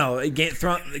 No. Game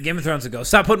of Thrones would go.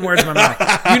 Stop putting words in my mouth.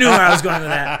 You knew where I was going with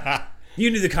that. You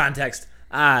knew the context.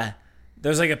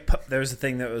 There's a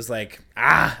thing that was like,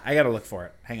 I gotta look for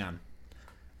it. Hang on.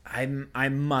 I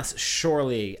must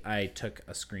surely I took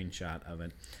a screenshot of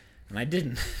it, and I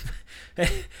didn't.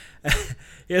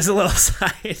 Here's a little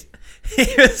side.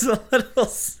 Here's a little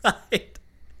side.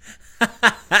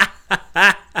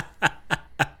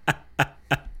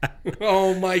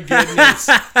 Oh my goodness!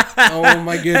 Oh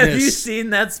my goodness! Have you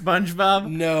seen that SpongeBob?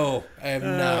 No, I have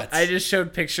not. I just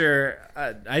showed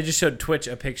Twitch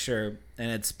a picture,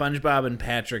 and it's SpongeBob and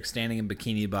Patrick standing in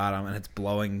Bikini Bottom, and it's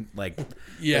blowing like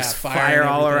there's fire and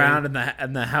all everything. around,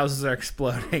 and the houses are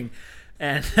exploding.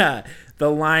 And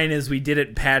the line is, "We did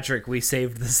it, Patrick. We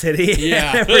saved the city."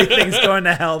 Yeah. And everything's going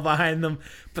to hell behind them.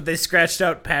 But they scratched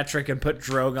out Patrick and put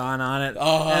Drogon on it,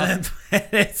 and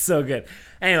it's so good.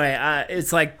 Anyway,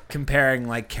 it's like comparing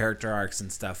like character arcs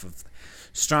and stuff of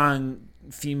strong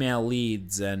female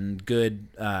leads and good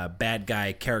bad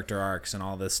guy character arcs and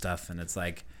all this stuff. And it's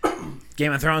like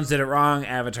Game of Thrones did it wrong,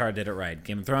 Avatar did it right.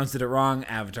 Game of Thrones did it wrong,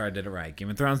 Avatar did it right. Game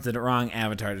of Thrones did it wrong,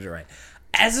 Avatar did it right.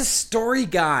 As a story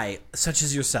guy such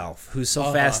as yourself, who's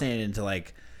so fascinated into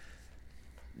like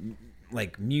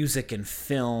music and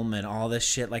film and all this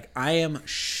shit, like I am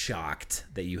shocked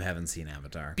that you haven't seen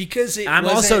Avatar. Because I'm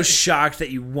also shocked that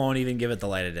you won't even give it the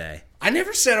light of day. I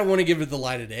never said I want to give it the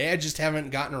light of day. I just haven't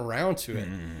gotten around to it.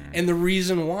 And the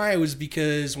reason why was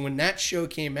because when that show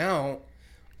came out,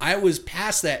 I was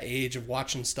past that age of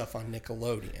watching stuff on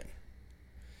Nickelodeon.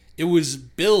 It was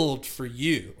billed for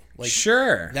you. Like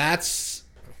Sure. That's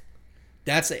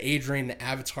the age range that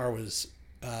Avatar was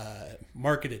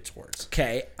marketed towards.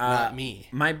 Okay. Not me.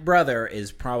 My brother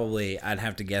is probably, I'd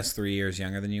have to guess, 3 years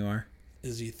younger than you are.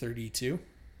 Is he 32?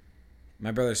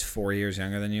 My brother's 4 years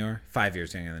younger than you are. 5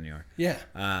 years younger than you are. Yeah.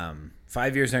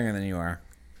 5 years younger than you are.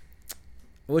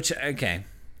 Which, okay.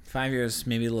 5 years,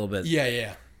 maybe a little bit.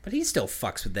 Yeah. But he still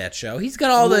fucks with that show. He's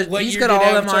got all the. What He's year got did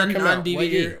all of them Avatar on come out?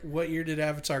 DVD. What year did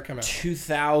Avatar come out?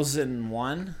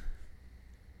 2001,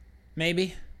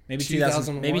 maybe 2000,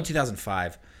 2001? maybe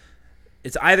 2005.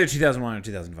 It's either 2001 or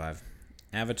 2005.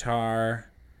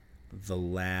 Avatar, The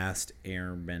Last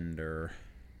Airbender,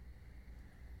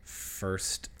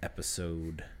 first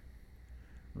episode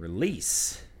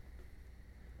release.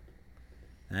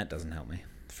 That doesn't help me.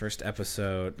 First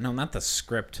episode, no, not the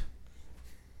script.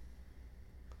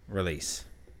 Release.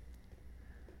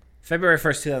 February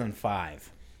 1st,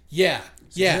 2005. Yeah.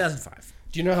 Yeah. 2005.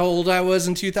 Do you know how old I was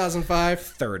in 2005?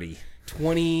 30.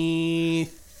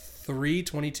 23,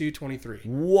 22, 23.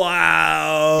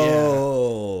 Wow.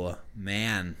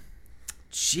 Man.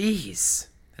 Jeez.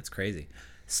 That's crazy.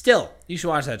 Still, you should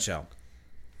watch that show.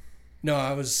 No,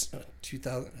 I was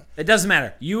 2000. It doesn't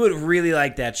matter. You would really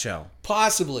like that show.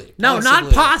 Possibly. No,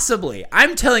 not possibly.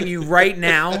 I'm telling you right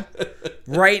now,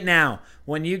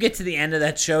 when you get to the end of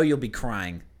that show, you'll be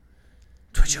crying.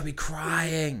 Twitch, you'll be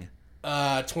crying.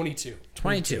 22.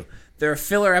 22. There are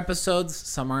filler episodes.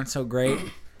 Some aren't so great.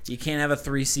 You can't have a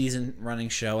 3-season running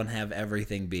show and have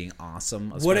everything being awesome.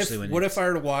 What if I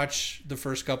were to watch the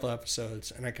first couple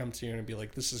episodes and I come to you and be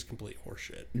like, this is complete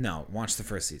horseshit? No, watch the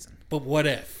first season. But what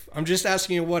if? I'm just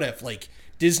asking you what if. Like,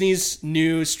 Disney's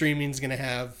new streaming is going to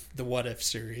have the What If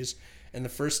series, and the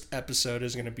first episode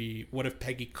is going to be what if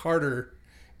Peggy Carter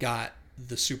got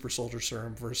the super soldier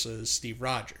serum versus Steve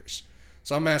Rogers.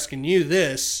 So I'm asking you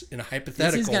this in a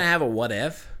hypothetical. Disney's going to have a what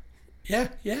if? Yeah.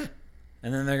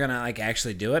 And then they're going to like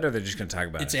actually do it, or they're just going to talk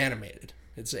about It's it? animated.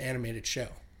 It's an animated show.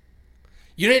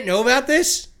 You didn't know about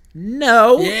this?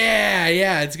 No.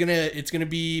 Yeah. It's gonna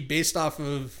be based off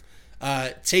of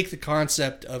take the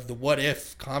concept of the What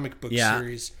If comic book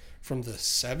series from the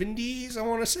 70s. I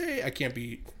want to say, I can't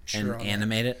be sure. And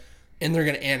animate it. And they're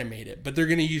gonna animate it, but they're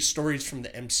gonna use stories from the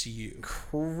MCU.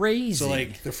 Crazy. So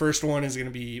like the first one is gonna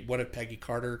be what if Peggy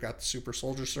Carter got the super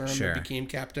soldier serum Sure. and became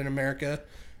Captain America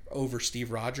over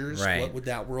Steve Rogers. Right. What would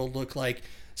that world look like?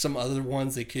 Some other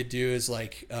ones they could do is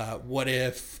like what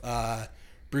if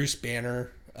Bruce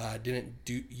Banner didn't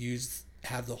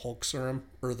have the Hulk serum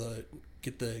or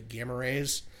get the gamma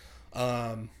rays?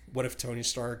 What if Tony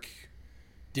Stark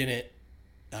didn't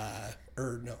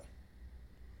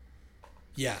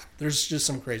Yeah, there's just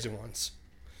some crazy ones.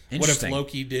 What if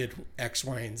Loki did X,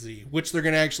 Y, and Z? Which they're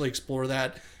going to actually explore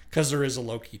that because there is a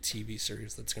Loki TV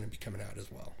series that's going to be coming out as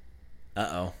well.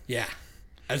 Uh-oh. Yeah,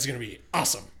 that's going to be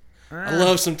awesome. I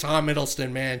love some Tom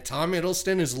Hiddleston, man. Tom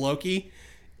Hiddleston as Loki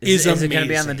is amazing. Is it going to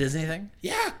be on the Disney thing?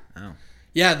 Yeah. Oh.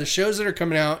 Yeah, the shows that are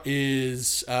coming out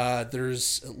is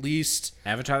there's at least...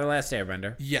 Avatar: The Last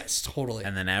Airbender. Yes, totally.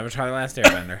 And then Avatar: The Last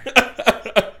Airbender.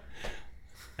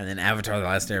 And then Avatar: The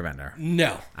Last Airbender.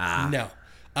 No. No.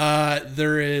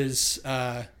 There is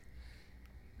The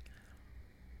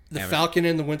Falcon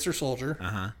and the Winter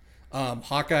Soldier.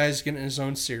 Hawkeye's getting his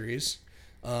own series.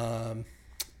 The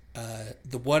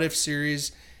What If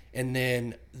series. And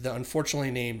then the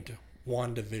unfortunately named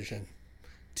WandaVision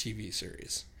TV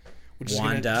series. Which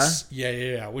Wanda? Is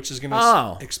which is going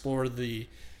to explore the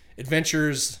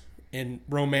adventures and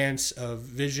romance of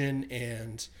Vision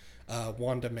and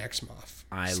Wanda Maximoff.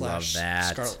 I love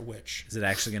that. Scarlet Witch. Is it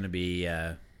actually going to be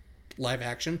live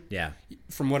action? Yeah.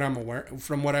 From what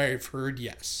I've heard,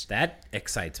 yes. That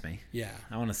excites me. Yeah.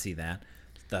 I want to see that.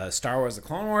 The Star Wars: The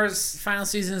Clone Wars final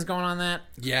season is going on that.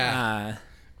 Yeah.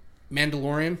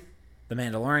 Mandalorian. The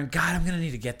Mandalorian. God, I'm going to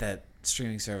need to get that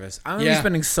streaming service. I'm going to be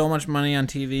spending so much money on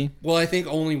TV. Well, I think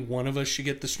only one of us should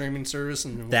get the streaming service.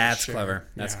 And that's clever.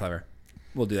 That's clever.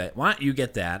 We'll do that. Why don't you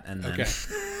get that? And then... Okay.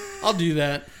 I'll do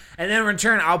that. And then in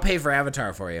return, I'll pay for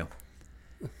Avatar for you.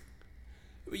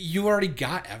 You already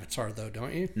got Avatar, though,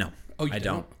 don't you? No. Oh, you I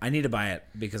don't. I need to buy it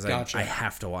because Gotcha. I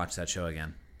have to watch that show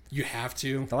again. You have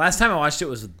to? The last time I watched it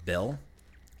was with Bill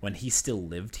when he still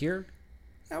lived here.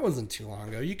 That wasn't too long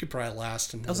ago. You could probably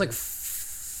last another... That was like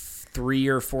 3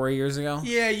 or 4 years ago.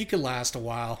 Yeah, you could last a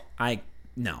while.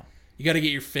 No. You got to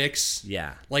get your fix.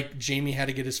 Yeah. Like Jamie had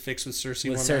to get his fix with Cersei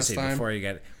With one Cersei last time. before you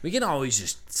get it. We can always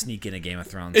just sneak in a Game of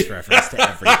Thrones reference to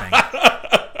everything.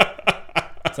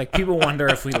 It's like people wonder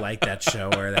if we like that show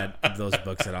or those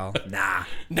books at all. Nah.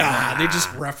 They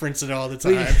just reference it all the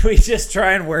time. We just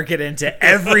try and work it into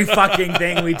every fucking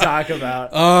thing we talk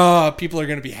about. Oh, people are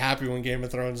going to be happy when Game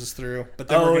of Thrones is through, but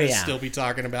then we're going to still be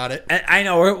talking about it. I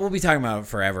know we'll be talking about it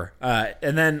forever,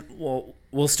 and then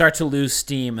we'll start to lose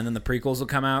steam, and then the prequels will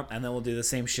come out, and then we'll do the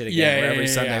same shit again. Every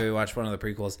Sunday we watch one of the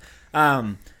prequels.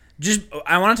 I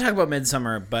want to talk about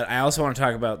Midsommar, but I also want to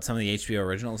talk about some of the HBO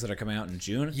originals that are coming out in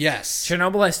June. Yes.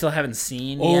 Chernobyl I still haven't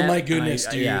seen yet. Oh my goodness,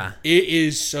 dude. Yeah. It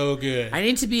is so good. I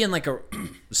need to be in like a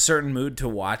certain mood to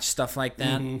watch stuff like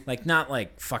that. Mm-hmm. Like not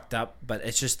like fucked up, but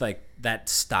it's just like that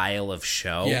style of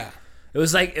show. Yeah. It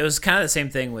was kind of the same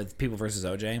thing with People vs.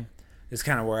 OJ. It's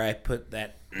kind of where I put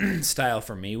that style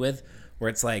for me with,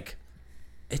 where it's like,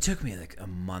 it took me like a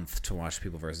month to watch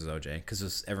People vs. OJ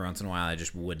because every once in a while I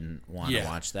just wouldn't want to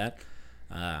watch that.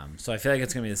 So I feel like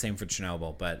it's going to be the same for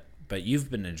Chernobyl, but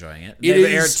you've been enjoying it. They've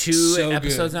aired 2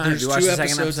 episodes now. Have you watched the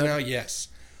second episode? Now, yes.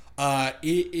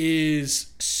 It is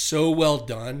so well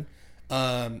done.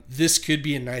 This could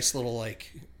be a nice little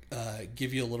like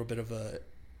give you a little bit of a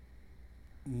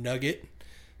nugget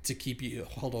to keep you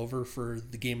held over for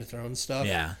the Game of Thrones stuff.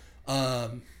 Yeah.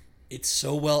 It's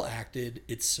so well acted.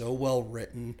 It's so well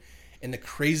written. And the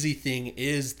crazy thing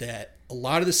is that a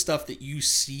lot of the stuff that you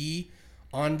see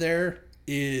on there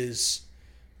is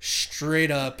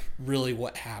straight up really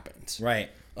what happened. Right.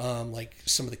 Like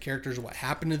some of the characters, what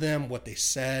happened to them, what they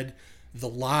said, the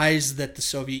lies that the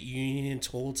Soviet Union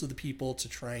told to the people to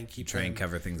try and keep them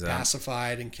cover things up,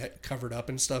 pacified and covered up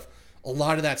and stuff. A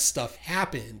lot of that stuff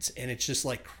happened, and it's just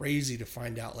like crazy to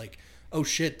find out like, oh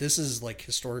shit, this is like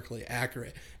historically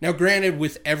accurate. Now, granted,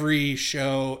 with every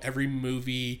show, every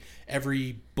movie,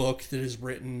 every book that is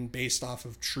written based off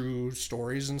of true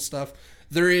stories and stuff,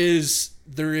 there is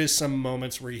some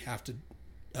moments where you have to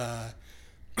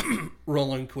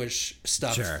relinquish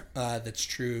stuff that's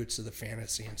true to the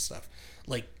fantasy and stuff.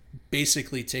 Like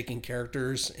basically taking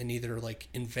characters and either like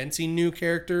inventing new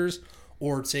characters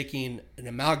or taking an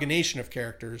amalgamation of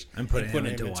characters and putting them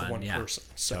into one person.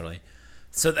 So. Totally.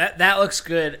 So that looks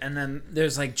good. And then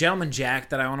there's like Gentleman Jack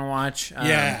that I want to watch.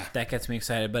 That gets me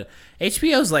excited. But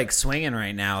HBO's like swinging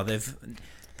right now. They've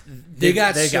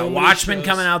got Watchmen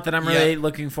coming out that I'm really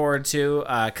looking forward to.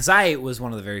 Because I was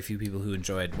one of the very few people who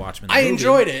enjoyed Watchmen. I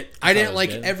enjoyed it. I didn't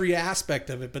like every aspect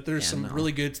of it, but there's some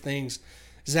really good things.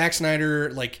 Zack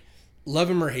Snyder, like, love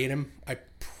him or hate him. I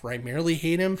primarily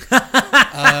hate him.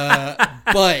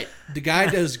 But the guy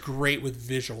does great with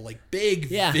visual, like big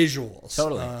visuals.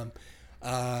 Totally.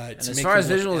 And as far as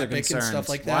visuals are concerned, stuff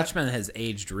like that, Watchmen has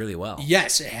aged really well.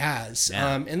 Yes, it has.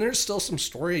 Yeah. And there's still some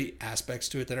story aspects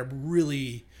to it that I'm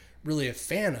really, really a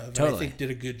fan of. Totally. And I think did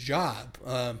a good job.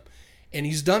 And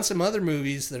he's done some other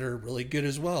movies that are really good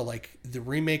as well, like the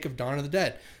remake of Dawn of the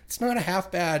Dead. It's not a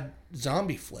half bad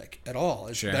zombie flick at all.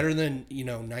 It's better than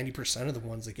 90% of the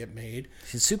ones that get made.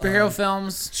 Superhero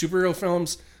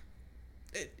films.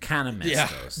 Kind of miss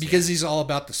those. Because he's all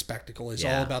about the spectacle. He's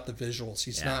all about the visuals.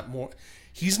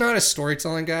 He's not a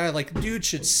storytelling guy. Like, dude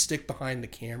should stick behind the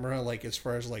camera, like, as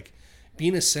far as, like,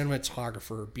 being a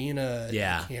cinematographer, being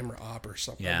a camera op or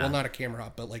something. Yeah. Well, not a camera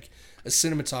op, but, like, a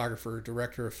cinematographer,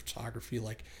 director of photography.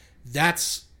 Like,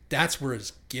 that's where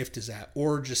his gift is at.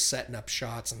 Or just setting up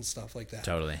shots and stuff like that.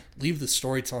 Totally. Leave the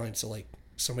storytelling to, like,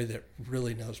 somebody that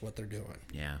really knows what they're doing.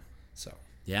 Yeah. So.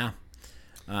 Yeah.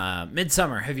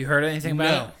 Midsommar. Have you heard anything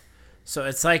about it? So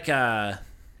it's like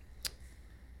actually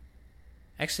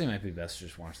it might be best to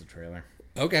just watch the trailer.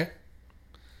 Okay.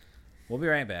 We'll be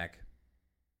right back.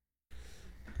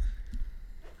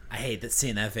 I hate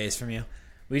seeing that face from you.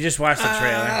 We just watched the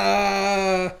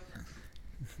trailer.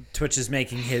 Twitch is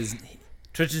making his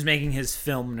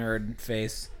film nerd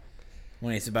face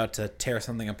when he's about to tear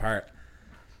something apart.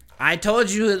 I told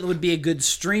you it would be a good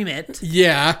stream it.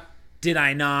 Yeah. Did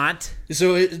I not?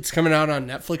 So it's coming out on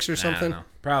Netflix or something? I don't know.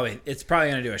 Probably. It's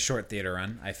probably going to do a short theater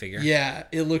run, I figure. Yeah,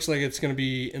 it looks like it's going to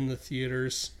be in the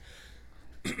theaters.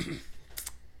 It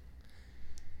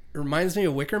reminds me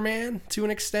of Wicker Man to an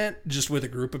extent, just with a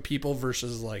group of people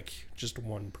versus like just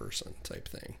one person type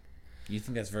thing. You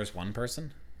think that's versus one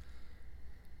person?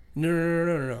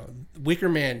 No. Wicker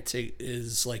Man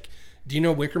is like, do you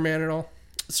know Wicker Man at all?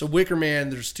 So Wicker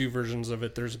Man, there's two versions of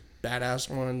it. There's a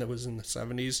badass one that was in the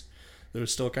 70s. That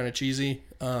was still kind of cheesy,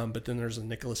 but then there's a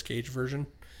Nicolas Cage version.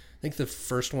 I think the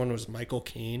first one was Michael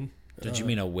Caine. Did you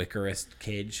mean a Wickerist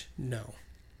Cage? No.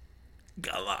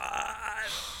 Come on.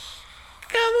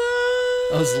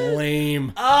 That was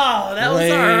lame. Oh, that was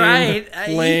all right.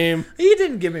 Lame. You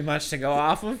didn't give me much to go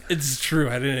off of. It's true.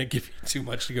 I didn't give you too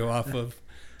much to go off of.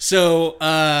 So,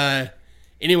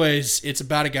 anyways, it's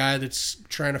about a guy that's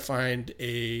trying to find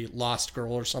a lost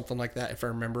girl or something like that, if I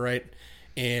remember right.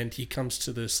 And he comes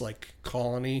to this like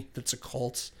colony that's a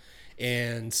cult,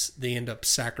 and they end up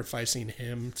sacrificing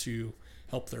him to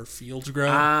help their fields grow.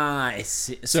 I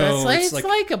see. So it's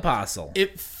like Apostle.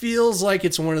 It feels like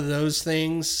it's one of those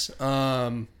things.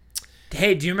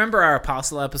 Hey, do you remember our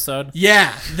Apostle episode?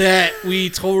 Yeah, that we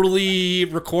totally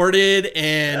recorded,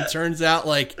 and turns out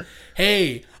like,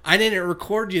 hey, I didn't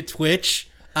record you, Twitch.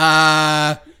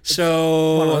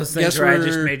 So one of those things where I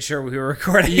just made sure we were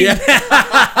recording. Yeah.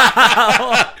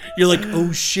 You're like,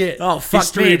 oh shit. Oh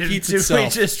fuck me. Did we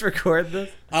itself. just record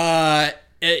this?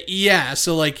 Yeah.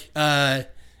 So like,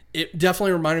 it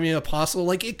definitely reminded me of Apostle.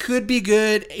 Like, it could be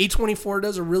good. A24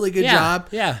 does a really good job.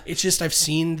 Yeah. It's just I've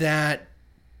seen that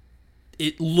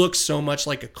it looks so much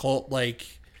like a cult,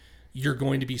 like you're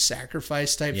going to be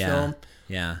sacrificed type film.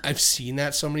 Yeah. I've seen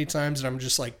that so many times, and I'm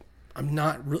just like, I'm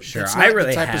not really sure. That's not I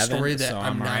really the type haven't, of story that so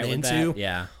I'm not right into.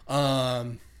 Yeah.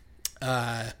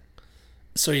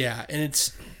 So yeah,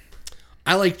 and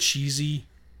I like cheesy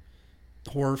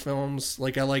horror films.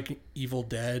 Like I like Evil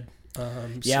Dead.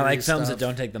 Yeah, like serious films stuff. that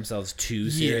don't take themselves too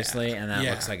seriously, and that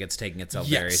yeah. looks like it's taking itself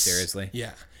very seriously.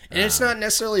 Yeah, and it's not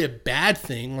necessarily a bad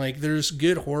thing. Like there's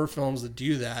good horror films that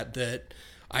do that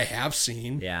I have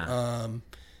seen. Yeah.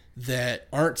 That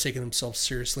aren't taking themselves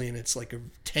seriously, and it's like a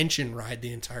tension ride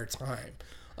the entire time.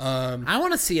 I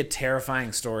want to see a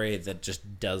terrifying story that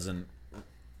just doesn't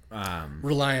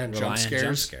Rely on jump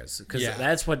scares. Because Yeah.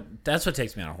 that's what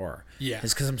takes me out of horror. Yeah.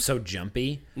 It's because I'm so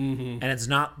jumpy, and it's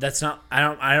not. That's not.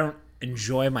 I don't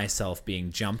enjoy myself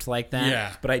being jumped like that.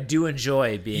 Yeah. But I do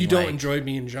enjoy being. You don't enjoy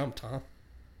being jumped, huh?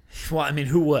 Well, I mean,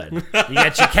 who would? You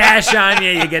got your cash on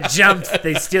you. You get jumped.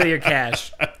 They steal your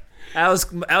cash. I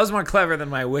was more clever than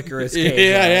my Icarus cage.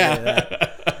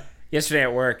 Yeah. Yesterday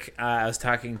at work, I was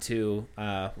talking to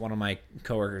one of my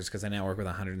coworkers because I now work with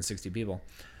 160 people.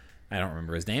 I don't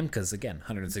remember his name because, again,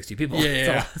 160 people.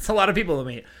 Yeah. It's a lot of people to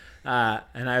meet.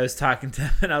 And I was talking to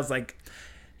him, and I was like,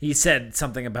 he said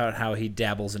something about how he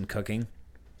dabbles in cooking.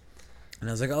 And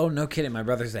I was like, oh, no kidding. My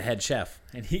brother's a head chef.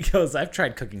 And he goes, I've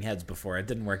tried cooking heads before. It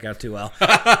didn't work out too well.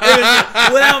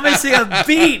 Without missing a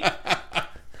beat.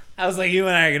 I was like, you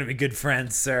and I are going to be good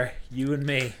friends, sir. You and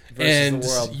me versus And the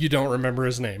world. you don't remember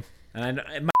his name. And I know,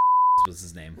 my was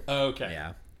his name. Okay.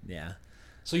 Yeah.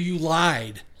 So you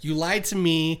lied. You lied to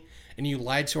me, and you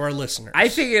lied to our listeners. I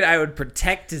figured I would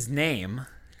protect his name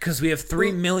because we have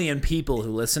 3 million people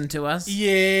who listen to us.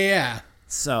 Yeah.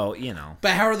 So, you know.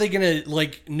 But how are they going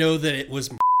to, know that it was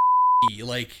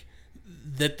like,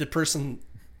 that the person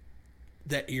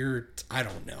that you're... I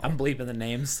don't know. I'm bleeping the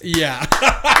names. Yeah.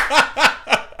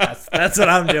 That's what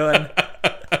I'm doing.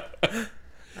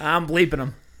 I'm bleeping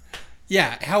them.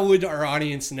 Yeah, how would our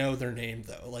audience know their name,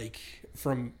 though? Like,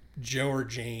 from Joe or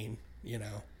Jane, in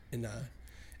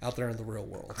out there in the real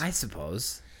world. I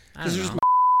suppose. I Because don't there's... know.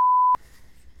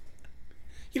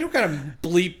 You don't gotta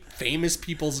bleep famous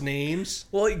people's names.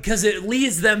 Well, because it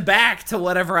leads them back to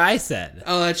whatever I said.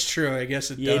 Oh, that's true. I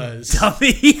guess it You does.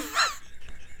 dummy.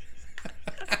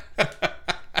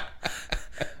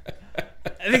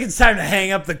 I think it's time to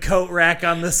hang up the coat rack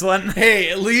on this one. Hey,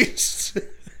 at least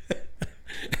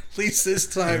this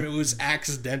time it was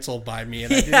accidental by me,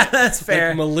 and I didn't that's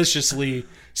fair. maliciously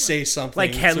say something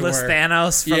Like Headless to where,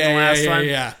 Thanos from the last one.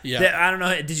 Yeah. I don't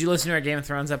know. Did you listen to our Game of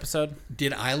Thrones episode?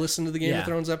 Did I listen to the Game Yeah. of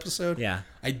Thrones episode? Yeah.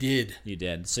 I did. You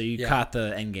did. So you Yeah. caught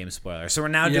the Endgame spoiler. So we're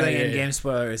now Yeah, doing yeah, Endgame yeah.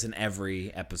 spoilers in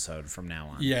every episode from now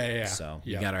on. Yeah. So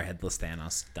yeah. we got our Headless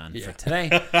Thanos done Yeah. for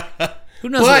today. Who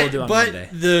knows what we'll do on but Monday?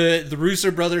 the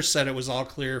Russo brothers said it was all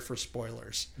clear for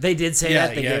spoilers. They did say Yeah,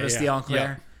 that. They yeah, gave us the yeah. all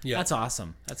clear. Yeah. That's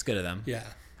awesome. That's good of them. Yeah.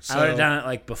 I would have done it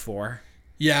like before.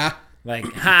 Yeah. Like,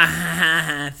 ha ha ha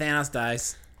ha, Thanos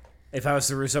dies. If I was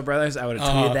the Russo brothers, I would have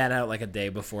tweeted that out like a day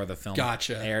before the film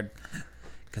Gotcha. aired.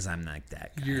 Because I'm like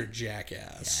that guy. You're a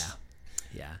jackass.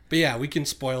 Yeah. But yeah, we can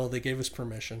spoil. They gave us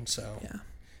permission, so Yeah.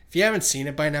 if you haven't seen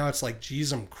it by now, it's like,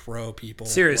 geez, I'm crow, people.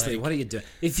 Seriously, Like, what are you doing?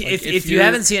 If like, if you you're-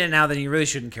 haven't seen it now, then you really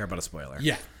shouldn't care about a spoiler.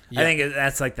 Yeah. I think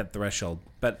that's like the threshold.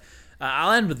 But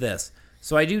I'll end with this.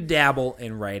 So I do dabble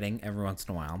in writing every once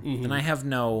in a while, and I have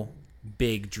no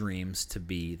big dreams to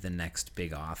be the next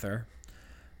big author.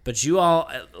 But you all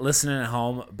listening at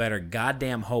home better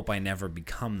goddamn hope I never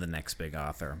become the next big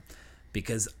author,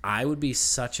 because I would be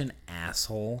such an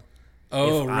asshole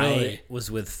Oh, if really? I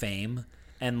was with fame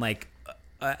and like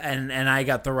and I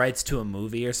got the rights to a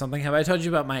movie or something. Have I told you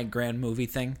about my grand movie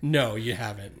thing? No, you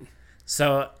haven't.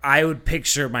 So I would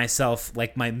picture myself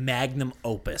like my magnum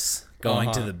opus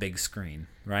going to the big screen,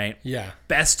 right? Yeah.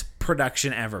 Best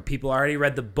production ever. People already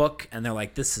read the book and they're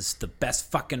like, this is the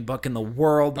best fucking book in the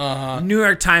world. New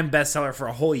York Times bestseller for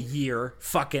a whole year.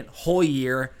 Fucking whole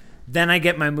year. Then I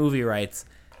get my movie rights.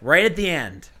 Right at the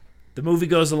end, the movie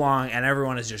goes along and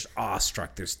everyone is just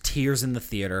awestruck. There's tears in the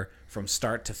theater from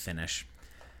start to finish.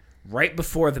 Right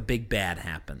before the big bad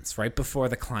happens, right before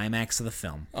the climax of the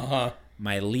film,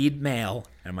 my lead male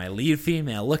and my lead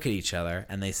female look at each other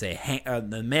and they say,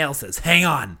 the male says, hang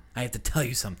on, I have to tell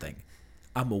you something.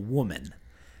 I'm a woman.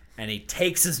 And he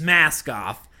takes his mask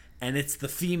off and it's the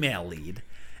female lead.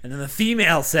 And then the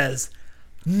female says,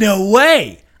 no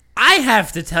way, I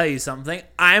have to tell you something.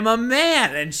 I'm a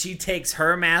man. And she takes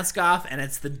her mask off and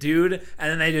it's the dude.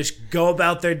 And then they just go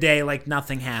about their day like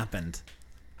nothing happened.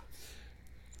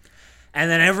 And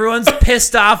then everyone's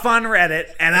pissed off on Reddit,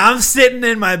 and I'm sitting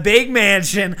in my big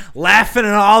mansion laughing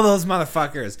at all those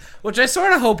motherfuckers, which I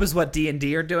sort of hope is what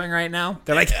D&D are doing right now.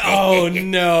 They're like, Oh,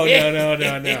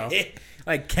 no.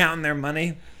 like counting their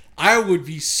money. I would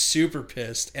be super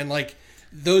pissed. And, like,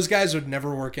 those guys would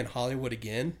never work in Hollywood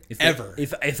again, ever.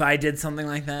 If I did something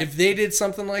like that, If they did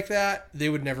something like that, they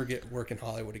would never get work in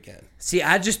Hollywood again. see,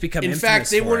 I'd just become. In fact,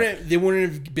 they infamous for it.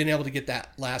 wouldn't have been able to get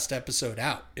that last episode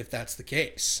out if that's the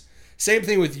case. Same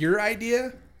thing with your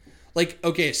idea. Like,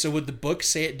 okay, so would the book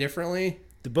say it differently?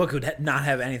 The book would not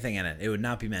have anything in it. It would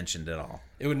not be mentioned at all.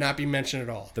 It would not be mentioned at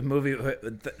all. The movie,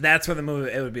 that's where the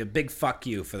movie, it would be a big fuck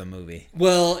you for the movie.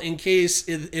 Well, in case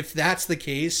if that's the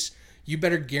case, you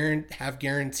better have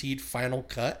guaranteed final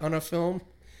cut on a film,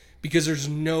 because there's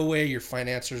no way your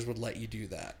financiers would let you do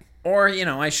that. Or,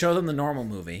 I show them the normal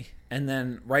movie, and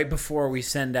then right before we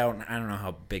send out, I don't know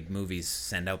how big movies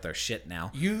send out their shit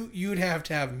now. You'd have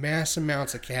to have mass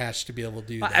amounts of cash to be able to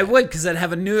do that. I would, because I'd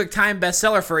have a New York Times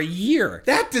bestseller for a year.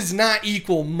 That does not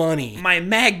equal money. My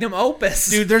magnum opus.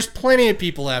 Dude, there's plenty of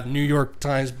people that have New York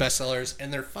Times bestsellers,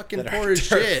 and they're fucking poor as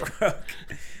shit.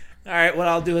 All right, what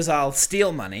I'll do is I'll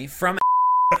steal money from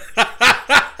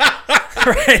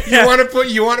right. You want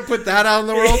to put that out in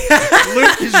the world?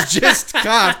 Luke is just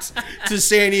copped to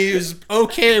saying he was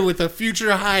okay with a future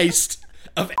heist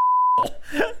of.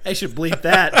 I should bleep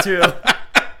that too.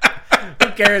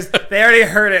 Who cares? They already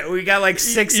heard it. We got like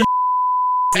 6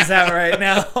 is out right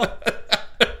now. All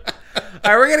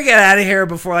right, we're gonna get out of here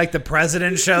before like the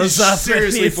president shows up.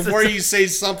 Seriously, before you say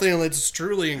something that's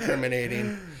truly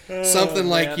incriminating, something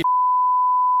like.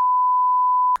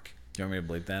 Do you want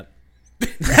me to bleep that?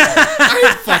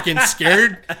 I'm fucking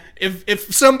scared.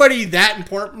 If somebody that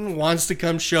important wants to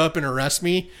come show up and arrest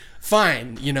me,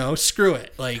 fine. Screw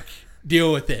it. Like,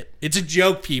 deal with it. It's a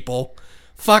joke, people.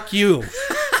 Fuck you.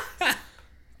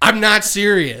 I'm not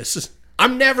serious.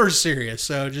 I'm never serious.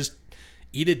 So just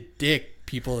eat a dick,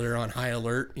 people that are on high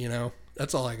alert.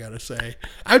 That's all I gotta say.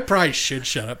 I probably should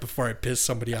shut up before I piss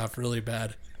somebody off really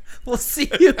bad. We'll see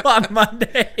you on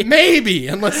Monday. Maybe,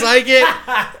 unless I get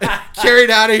carried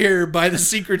out of here by the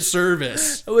Secret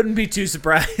Service. I wouldn't be too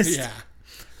surprised. Yeah.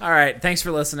 All right. Thanks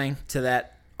for listening to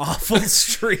that awful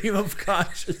stream of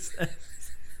consciousness.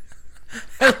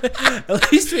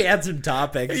 At least we had some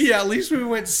topics. Yeah, at least we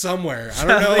went somewhere. I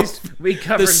don't know. At least we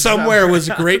covered The somewhere was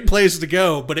a great place to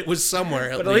go, but it was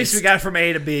somewhere But at least we got from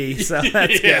A to B, so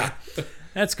that's Yeah. good.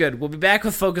 That's good. We'll be back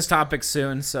with focus topics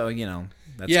soon, so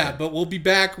that's good. But we'll be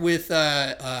back with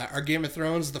our Game of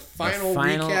Thrones, the final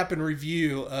recap and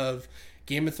review of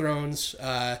Game of Thrones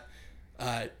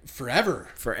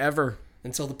forever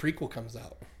until the prequel comes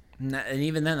out. And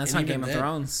even then, that's not Game of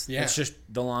Thrones. Yeah. It's just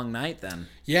The Long Night then.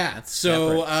 Yeah. That's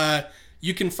so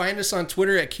you can find us on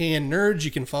Twitter at KNNerds.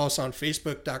 You can follow us on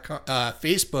Facebook.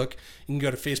 Facebook. You can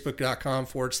go to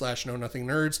facebook.com/Know Nothing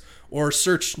Nerds or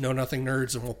search Know Nothing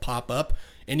Nerds and we'll pop up.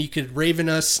 And you could raven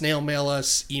us, snail mail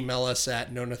us, email us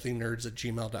at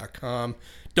knownothingnerds@gmail.com.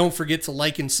 Don't forget to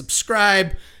like and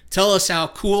subscribe. Tell us how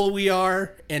cool we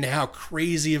are and how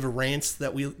crazy of a rants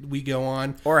that we go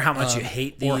on. Or how much you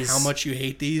hate these. Or how much you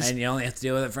hate these. And you only have to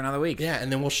deal with it for another week. Yeah, and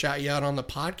then we'll shout you out on the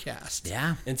podcast.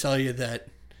 Yeah. And tell you that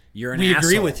you're an we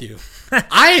asshole. agree with you.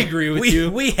 I agree with you.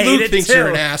 We hate Luke it thinks too. you're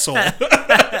an asshole.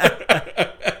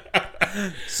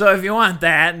 So if you want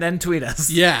that, then tweet us.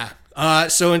 Yeah.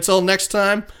 So until next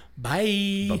time,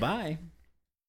 bye. Bye-bye.